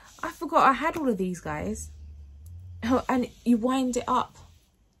 I forgot I had all of these, guys. Oh, and you wind it up.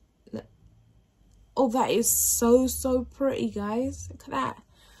 Oh, that is so, so pretty, guys. Look at that.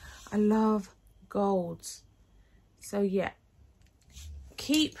 I love golds. So, yeah.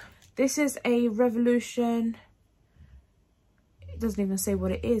 Keep. This is a Revolution. It doesn't even say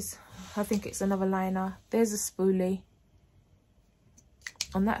what it is. I think it's another liner. There's a spoolie.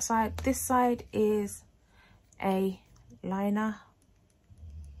 On that side. This side is a liner.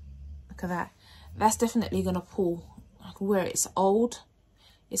 Look at that. That's definitely gonna pull. Where it's old,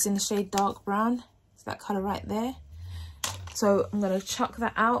 it's in the shade dark brown. It's that color right there. So I'm gonna chuck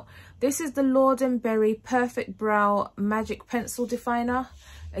that out. This is the Lord & Berry Perfect Brow Magic Pencil Definer.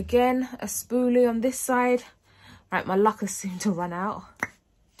 Again, a spoolie on this side. Right, my luck has seemed to run out.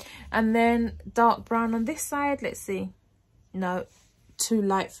 And then dark brown on this side. Let's see. No, too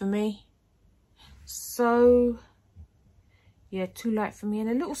light for me. So yeah, too light for me and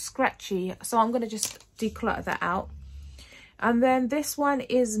a little scratchy. So I'm gonna just declutter that out. And then this one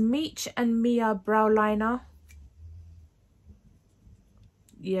is Meech and Mia Brow Liner.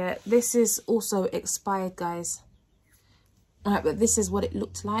 Yeah, this is also expired, guys. All right, but this is what it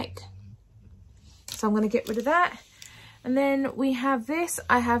looked like. So I'm going to get rid of that. And then we have this.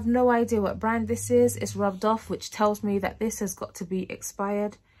 I have no idea what brand this is. It's rubbed off, which tells me that this has got to be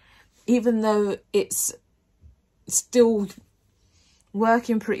expired. Even though it's still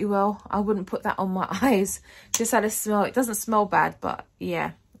working pretty well, I wouldn't put that on my eyes. Just had a smell. It doesn't smell bad, but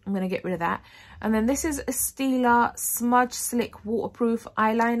yeah, I'm going to get rid of that. And then this is a Stila Smudge Slick Waterproof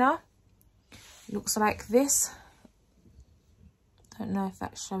Eyeliner. Looks like this. Don't know if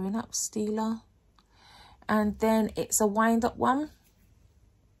that's showing up. Stila. And then it's a wind-up one.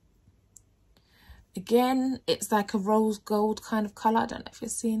 Again, it's like a rose gold kind of colour. I don't know if you're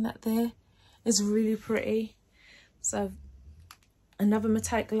seeing that there. It's really pretty. So another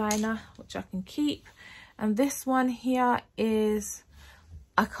metallic liner, which I can keep. And this one here is...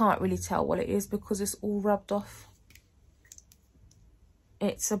 I can't really tell what it is because it's all rubbed off.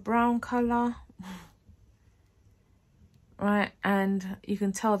 It's a brown colour. Right, and you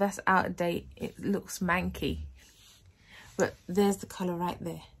can tell that's out of date. It looks manky. But there's the colour right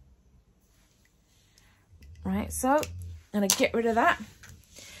there. Right, so I'm going to get rid of that.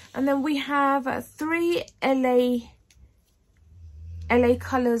 And then we have 3 LA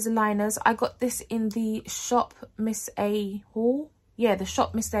Colours liners. I got this in the Shop Miss A haul. Yeah, the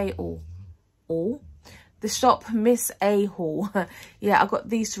Shop Miss A haul. The Shop Miss A haul. Yeah, I got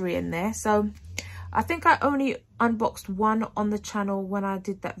these 3 in there. So I think I only unboxed one on the channel when I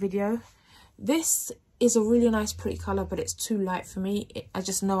did that video. This is a really nice pretty colour, but it's too light for me. I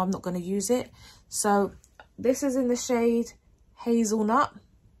just know I'm not going to use it. So this is in the shade Hazelnut.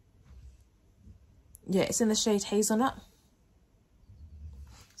 Yeah, it's in the shade Hazelnut.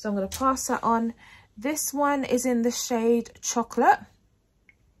 So I'm going to pass that on. This one is in the shade Chocolate,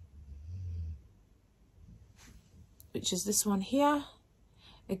 which is this one here.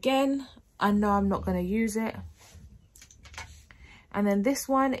 Again, I know I'm not going to use it. And then this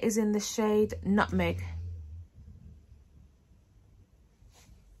one is in the shade Nutmeg.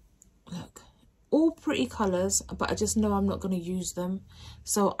 Look, all pretty colours, but I just know I'm not going to use them.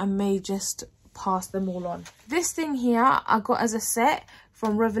 So I may just pass them all on. This thing here I got as a set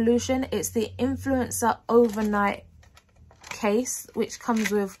from Revolution. It's the Influencer Overnight case, which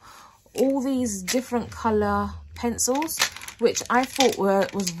comes with all these different colour pencils, which I thought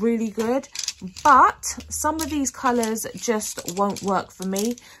was really good, but some of these colours just won't work for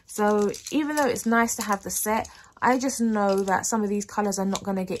me. So even though it's nice to have the set, I just know that some of these colours are not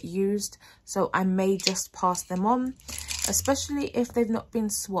going to get used, so I may just pass them on, especially if they've not been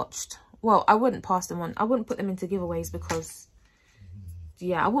swatched. Well, I wouldn't pass them on. I wouldn't put them into giveaways because,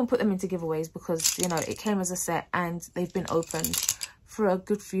 yeah, I wouldn't put them into giveaways because, you know, it came as a set and they've been opened for a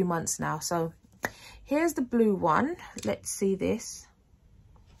good few months now. So here's the blue one. Let's see this.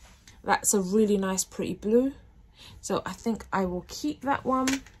 That's a really nice, pretty blue. So I think I will keep that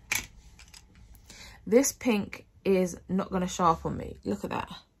one. This pink is not going to show up on me. Look at that.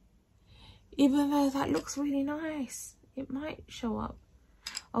 Even though that looks really nice, it might show up.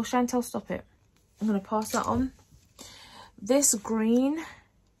 Oh, Chantel, stop it. I'm going to pass that on. This green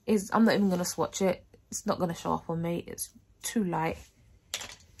is, I'm not even going to swatch it. It's not going to show up on me. It's too light.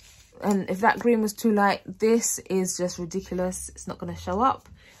 And if that green was too light, this is just ridiculous. It's not going to show up.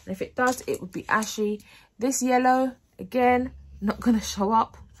 And if it does, it would be ashy. This yellow, again, not going to show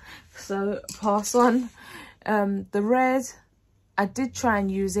up. So pass on. The red, I did try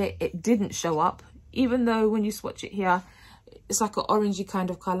and use it. It didn't show up. Even though when you swatch it here, it's like an orangey kind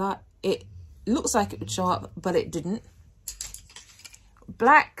of colour. It looks like it would show up, but it didn't.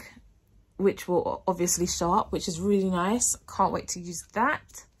 Black, which will obviously show up, which is really nice. Can't wait to use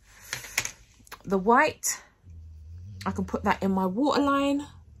that. The white, I can put that in my waterline.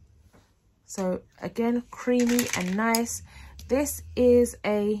 So again, creamy and nice. This is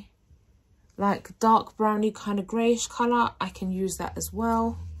a like dark browny kind of greyish colour. I can use that as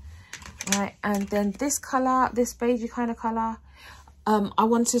well. Right, and then this colour, this beigey kind of colour, I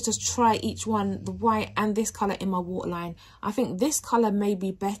wanted to try each one, the white and this colour, in my waterline. I think this colour may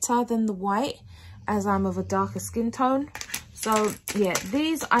be better than the white, as I'm of a darker skin tone. So yeah,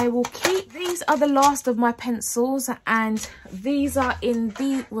 these I will keep. These are the last of my pencils, and these are in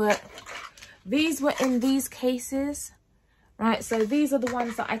these were in these cases, right? So these are the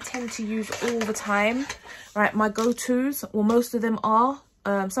ones that I tend to use all the time, right? My go-tos, well, most of them are.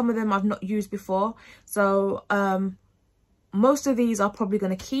 Some of them I've not used before, so most of these are probably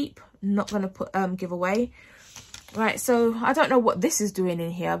going to keep, not going to put give away. Right, so I don't know what this is doing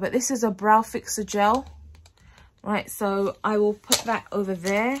in here, but this is a brow fixer gel. Right, so I will put that over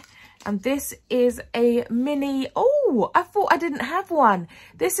there. And this is a mini, oh, I thought I didn't have one.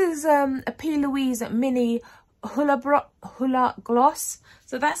 This is a P. Louise mini Hula gloss.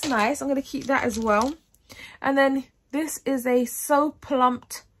 So that's nice. I'm going to keep that as well. And then this is a So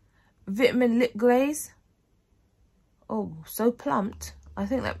Plumped Vitamin Lip Glaze. Oh, So Plumped. I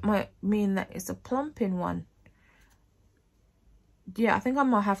think that might mean that it's a plumping one. Yeah, I think I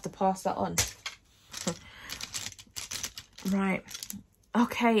might have to pass that on. Right.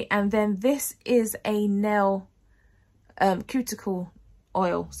 Okay, and then this is a nail cuticle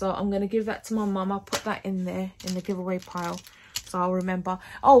oil. So I'm going to give that to my mum. I'll put that in there in the giveaway pile, so I'll remember.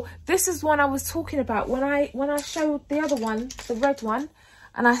 Oh, this is one I was talking about when I showed the other one, the red one,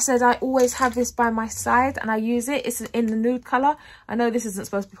 and I said I always have this by my side and I use it. It's in the nude colour. I know this isn't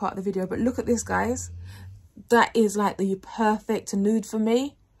supposed to be part of the video, but look at this, guys. That is like the perfect nude for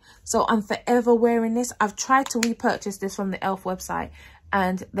me. So I'm forever wearing this. I've tried to repurchase this from the e.l.f. website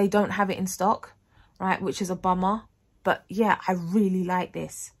and they don't have it in stock, right, which is a bummer. But yeah, I really like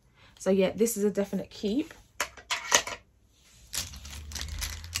this. So yeah, this is a definite keep.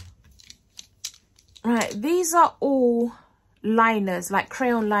 Right, these are all liners, like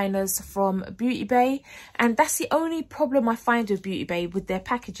crayon liners from Beauty Bay, and that's the only problem I find with Beauty Bay, with their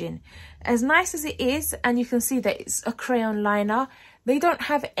packaging. As nice as it is, and you can see that it's a crayon liner, they don't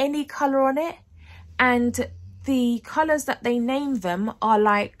have any colour on it, and the colours that they name them are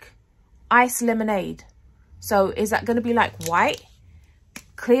like ice lemonade. So is that going to be like white,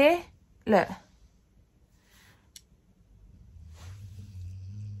 clear? Look.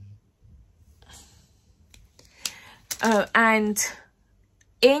 And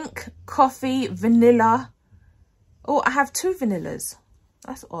ink, coffee, vanilla. Oh, I have 2 vanillas.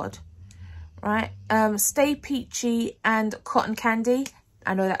 That's odd. Right. Stay Peachy and cotton candy.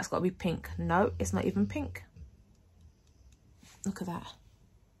 I know that's got to be pink. No, it's not even pink. Look at that.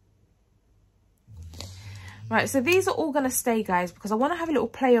 Right, so these are all going to stay, guys, because I want to have a little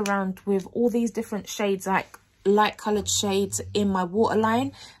play around with all these different shades, like light coloured shades in my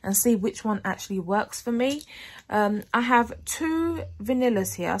waterline, and see which one actually works for me. I have 2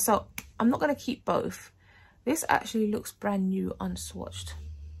 vanillas here, so I'm not going to keep both. This actually looks brand new unswatched.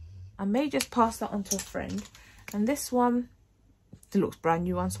 I may just pass that on to a friend. And this one, it looks brand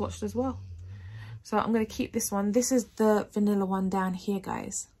new unswatched as well. So I'm going to keep this one. This is the vanilla one down here,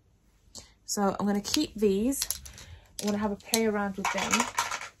 guys. So I'm going to keep these. I'm going to have a play around with them.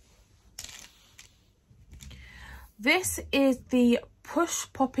 This is the Push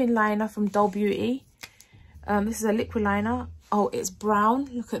Pop-In Liner from Doll Beauty. This is a liquid liner. Oh, it's brown.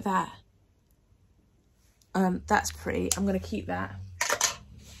 Look at that. That's pretty. I'm going to keep that.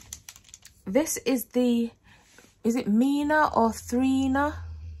 This is the, is it Mina or Thrina?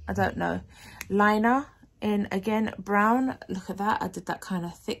 I don't know. Liner in, again, brown. Look at that. I did that kind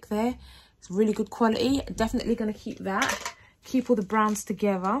of thick there. It's really good quality. Definitely going to keep that. Keep all the browns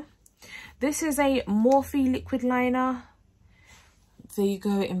together. This is a Morphe liquid liner. There you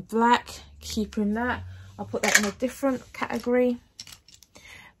go, in black. Keeping that. I'll put that in a different category.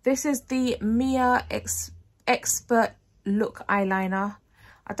 This is the Mia Expert Look eyeliner.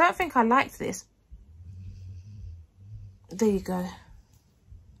 I don't think I liked this. There you go.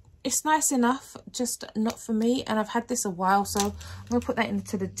 It's nice enough, just not for me. And I've had this a while, so I'm going to put that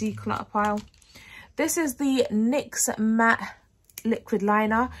into the declutter pile. This is the NYX Matte Liquid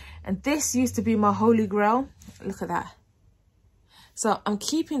Liner. And this used to be my holy grail. Look at that. So I'm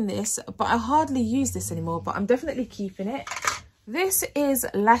keeping this, but I hardly use this anymore. But I'm definitely keeping it. This is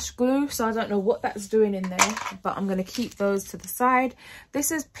lash glue, so I don't know what that's doing in there, but I'm going to keep those to the side.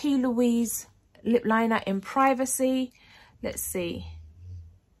 This is P. Louise lip liner in Privacy. Let's see.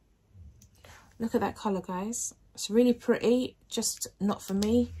 Look at that colour, guys. It's really pretty, just not for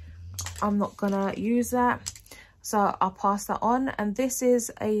me. I'm not going to use that, so I'll pass that on. And this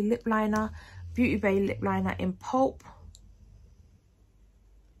is a lip liner, Beauty Bay lip liner in Pulp.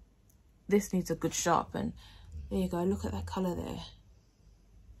 This needs a good sharpen. There you go, look at that colour there.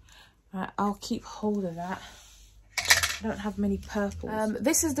 Right, I'll keep hold of that. I don't have many purples.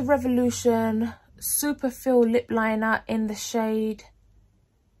 This is the Revolution Super Fill Lip Liner in the shade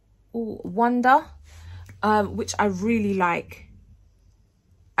Wonder, which I really like.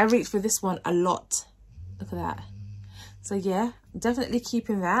 I reach for this one a lot. Look at that. So yeah, definitely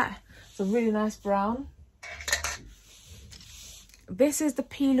keeping that. It's a really nice brown. This is the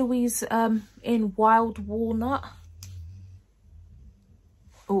P. Louise in Wild Walnut.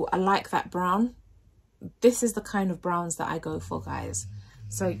 Oh, I like that brown. This is the kind of browns that I go for, guys.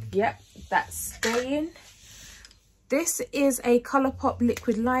 So yep, that's staying. This is a Colourpop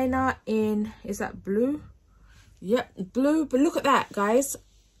liquid liner in, is that blue? Yep, blue. But look at that, guys.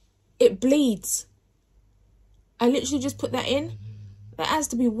 It bleeds. I literally just put that in. That has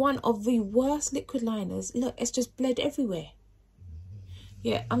to be one of the worst liquid liners. Look, it's just bled everywhere.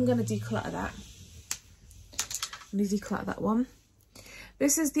 Yeah, I'm going to declutter that. I'm going to declutter that one.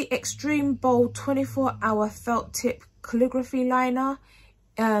 This is the Extreme Bold 24-Hour Felt Tip Calligraphy Liner.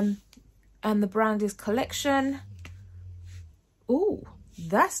 And the brand is Collection. Ooh,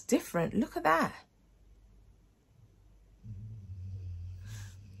 that's different. Look at that.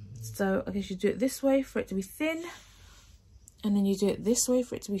 So I guess you do it this way for it to be thin. And then you do it this way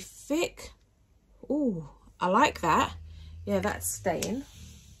for it to be thick. Ooh, I like that. Yeah, that's staying.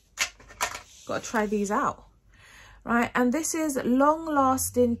 Got to try these out. Right, and this is Long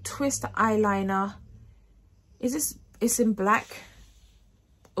Lasting Twist Eyeliner. Is this, it's in black.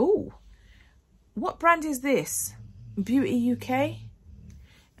 Ooh, what brand is this? Beauty UK.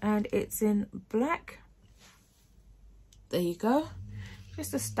 And it's in black. There you go.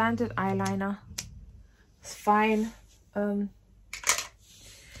 Just a standard eyeliner. It's fine.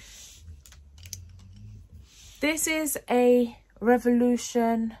 This is a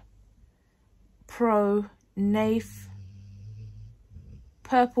Revolution Pro Naif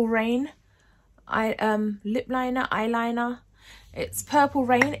Purple Rain lip liner, eyeliner. It's Purple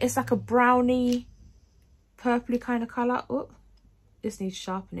Rain. It's like a brownie, purpley kind of colour. Oh, this needs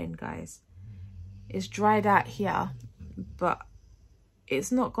sharpening, guys. It's dried out here, but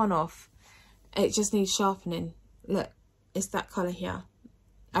it's not gone off. It just needs sharpening. Look, it's that colour here.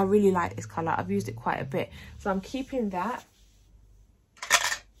 I really like this colour. I've used it quite a bit. So I'm keeping that.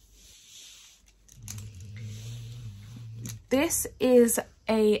 This is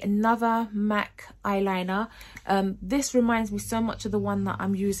another MAC eyeliner. This reminds me so much of the one that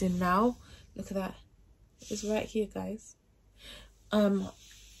I'm using now. Look at that. It's right here, guys.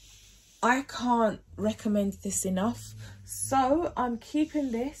 I can't recommend this enough. So I'm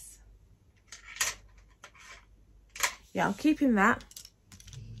keeping this. Yeah, I'm keeping that.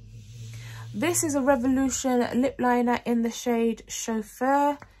 This is a Revolution lip liner in the shade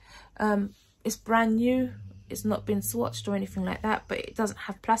Chauffeur. It's brand new. It's not been swatched or anything like that, but it doesn't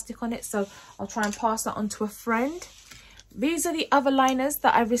have plastic on it, so I'll try and pass that on to a friend. These are the other liners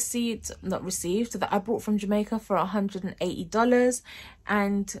that I that I brought from Jamaica for $180.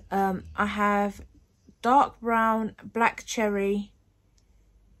 And I have dark brown, black cherry,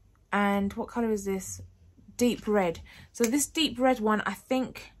 and what colour is this? Deep red. So this deep red one, I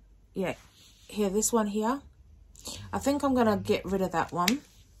think, yeah, here, this one here, I think I'm gonna get rid of that one,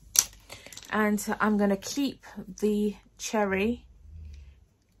 and I'm gonna keep the cherry.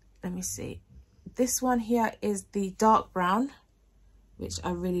 Let me see, this one here is the dark brown, which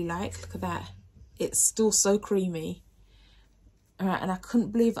I really like. Look at that, it's still so creamy. All right, and I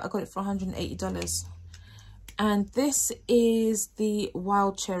couldn't believe I got it for $180. And this is the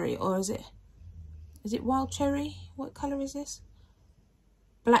wild cherry, or is it wild cherry? What color is this?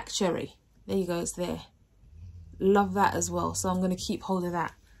 Black cherry. There you go, it's there. Love that as well, so I'm going to keep hold of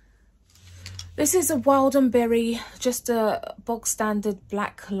that. This is a Wild and Berry, just a bog standard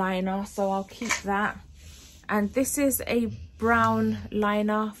black liner, so I'll keep that. And this is a brown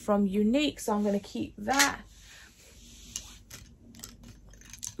liner from Unique, so I'm going to keep that.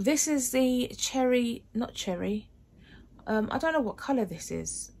 This is the cherry, not cherry. I don't know what color this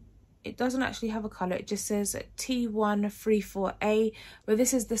is. It doesn't actually have a color. It just says T134A, but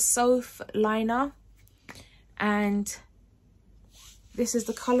this is the Soph liner, and this is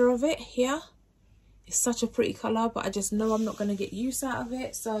the color of it here. It's such a pretty color, but I just know I'm not going to get use out of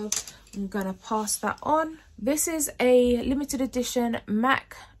it, so I'm going to pass that on. This is a limited edition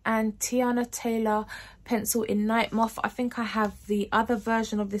MAC and Tiana Taylor pencil in Night Moth. I think I have the other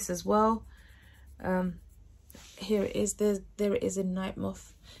version of this as well. Here it is. There it is in Night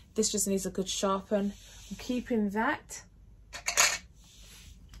Moth. This just needs a good sharpen. I'm keeping that.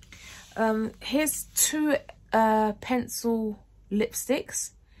 Here's two pencil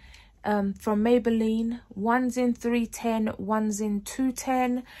lipsticks from Maybelline. One's in 310, one's in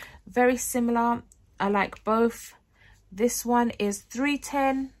 210. Very similar. I like both. This one is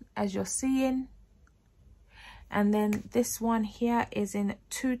 310, as you're seeing. And then this one here is in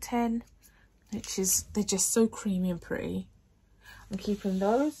 210, which is, they're just so creamy and pretty. I'm keeping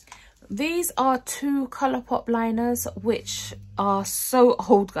those. These are 2 Colourpop liners, which are so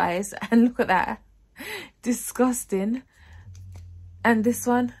old, guys. And look at that. Disgusting. And this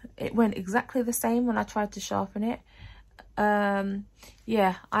one, it went exactly the same when I tried to sharpen it.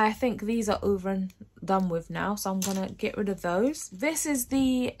 Yeah, I think these are over and done with now, so I'm gonna get rid of those. This is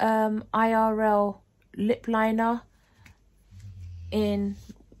the IRL lip liner in,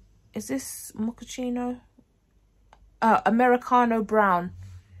 is this mochaccino? Americano brown.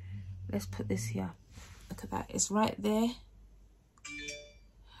 Let's put this here. Look at that, it's right there.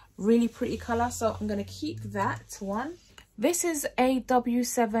 Really pretty color, so I'm gonna keep that one. This is a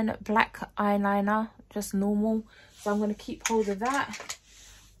W7 black eyeliner, just normal, so I'm going to keep hold of that.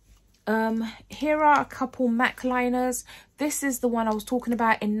 Here are a couple MAC liners. This is the one I was talking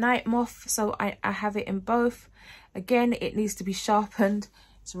about in Night Moth, so I have it in both. Again, it needs to be sharpened.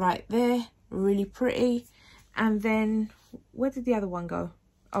 It's right there, really pretty. And then, where did the other one go?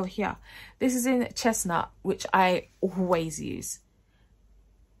 Oh, here. This is in Chestnut, which I always use.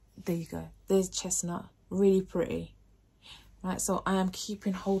 There you go. There's Chestnut, really pretty. Right, so I am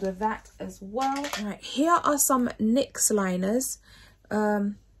keeping hold of that as well. Right, here are some NYX liners.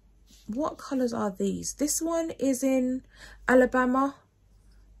 What colours are these? This one is in Alabama.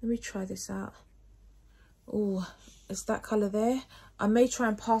 Let me try this out. Oh, it's that colour there. I may try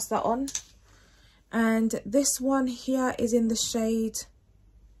and pass that on. And this one here is in the shade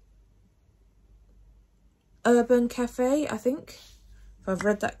Urban Cafe, I think. If I've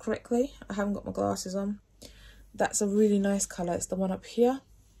read that correctly. I haven't got my glasses on. That's a really nice colour. It's the one up here.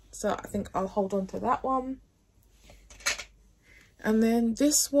 So I think I'll hold on to that one. And then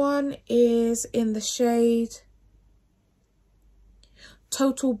this one is in the shade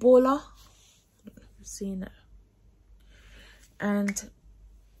Total Baller. I don't know if you've seen it. And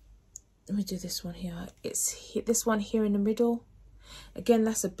let me do this one here. It's this one here in the middle. Again,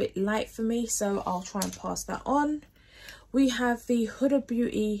 that's a bit light for me, so I'll try and pass that on. We have the Huda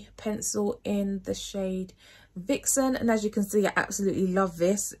Beauty pencil in the shade Vixen, and as you can see, I absolutely love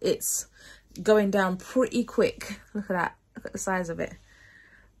this. It's going down pretty quick. Look at that. Look at the size of it.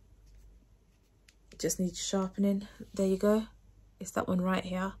 Just needs sharpening. There you go. It's that one right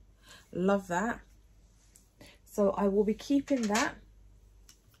here. Love that. So I will be keeping that.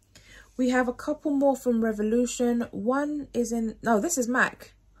 We have a couple more from Revolution. One is in, no, this is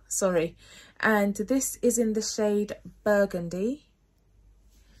MAC, sorry. And this is in the shade Burgundy.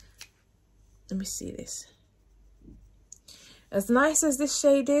 Let me see this. As nice as this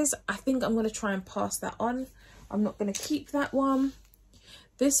shade is, I think I'm going to try and pass that on. I'm not going to keep that one.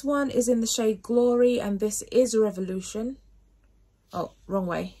 This one is in the shade Glory, and this is Revolution. Oh, wrong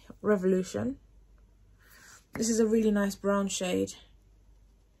way. Revolution. This is a really nice brown shade.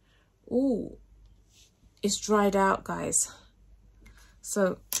 Ooh, it's dried out, guys.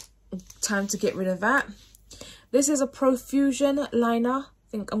 So, time to get rid of that. This is a Profusion liner. I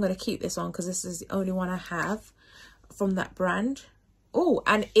think I'm going to keep this on because this is the only one I have from that brand. Oh,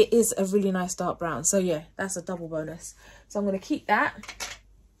 and it is a really nice dark brown. So yeah, that's a double bonus. So I'm going to keep that.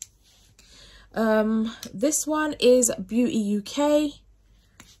 This one is Beauty UK.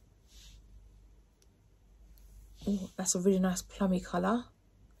 Oh, that's a really nice plummy colour.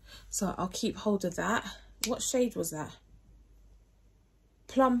 So I'll keep hold of that. What shade was that?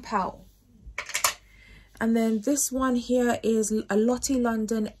 Plum Pal. And then this one here is a Lottie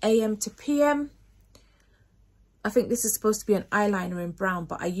London AM to PM. I think this is supposed to be an eyeliner in brown,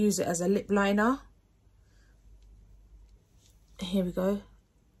 but I use it as a lip liner. Here we go.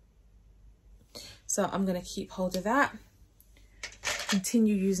 So I'm going to keep hold of that.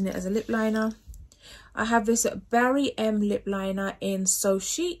 Continue using it as a lip liner. I have this Barry M lip liner in So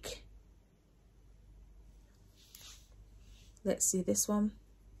Chic. Let's see this one.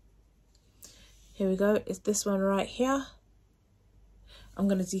 Here we go. It's this one right here. I'm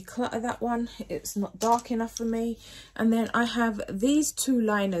going to declutter that one. It's not dark enough for me. And then I have these two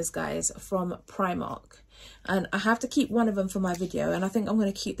liners, guys, from Primark. And I have to keep one of them for my video. And I think I'm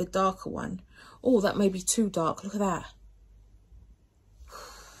going to keep the darker one. Oh, that may be too dark. Look at that.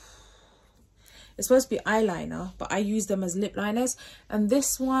 It's supposed to be eyeliner, but I use them as lip liners. And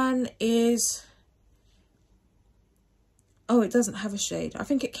this one is... Oh, it doesn't have a shade. I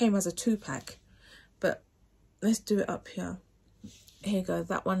think it came as a 2-pack. But let's do it up here. Here you go,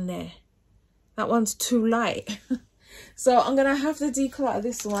 that one there. That one's too light. So I'm going to have to declutter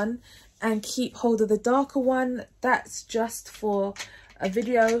this one and keep hold of the darker one. That's just for a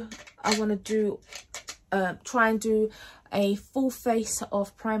video I want to do try and do a full face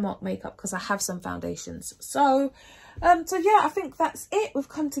of Primark makeup because I have some foundations. So yeah, I think that's it. We've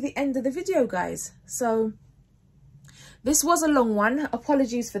come to the end of the video, guys. So this was a long one.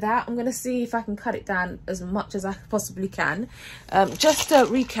 Apologies for that. I'm going to see if I can cut it down as much as I possibly can. Just to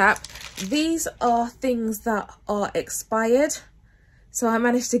recap, these are things that are expired. So I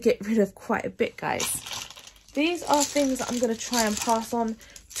managed to get rid of quite a bit, guys. These are things that I'm going to try and pass on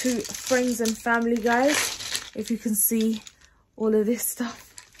to friends and family, guys. If you can see all of this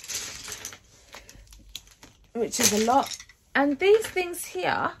stuff, which is a lot. And these things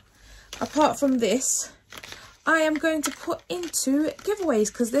here, apart from this, I am going to put into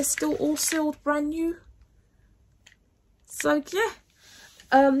giveaways because they're still all sealed brand new. So yeah,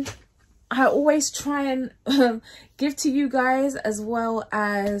 I always try and give to you guys as well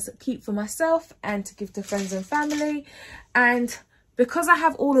as keep for myself and to give to friends and family. And because I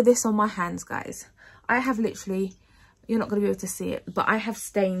have all of this on my hands, guys, I have literally, you're not going to be able to see it, but I have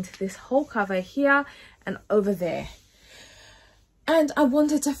stained this whole cover here and over there. And I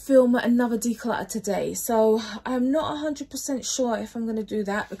wanted to film another declutter today, so I'm not 100% sure if I'm going to do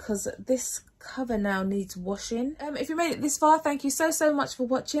that because this cover now needs washing. If you made it this far, thank you so much for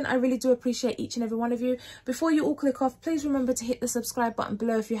watching. I really do appreciate each and every one of you. Before you all click off, please remember to hit the subscribe button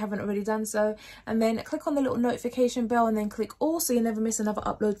below if you haven't already done so, and then click on the little notification bell and then click all so you never miss another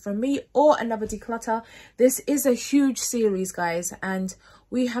upload from me or another declutter. This is a huge series, guys, and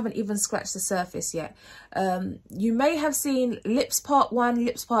we haven't even scratched the surface yet. You may have seen lips part 1,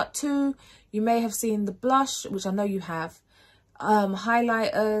 lips part 2. You may have seen the blush, which I know you have,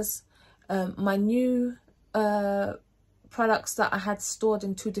 highlighters, my new products that I had stored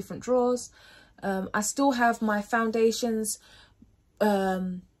in 2 different drawers. I still have my foundations,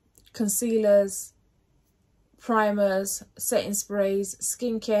 concealers, primers, setting sprays,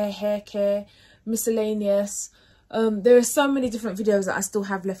 skincare, hair care, miscellaneous. There are so many different videos that I still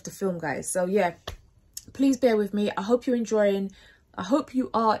have left to film, guys. So yeah, please bear with me. I hope you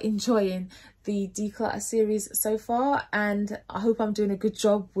are enjoying the declutter series so far, and I hope I'm doing a good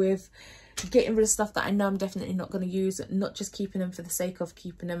job with getting rid of stuff that I know I'm definitely not going to use, not just keeping them for the sake of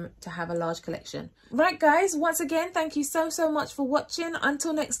keeping them to have a large collection. Right, guys, once again, thank you so much for watching.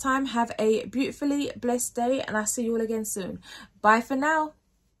 Until next time, have a beautifully blessed day, and I'll see you all again soon. Bye for now.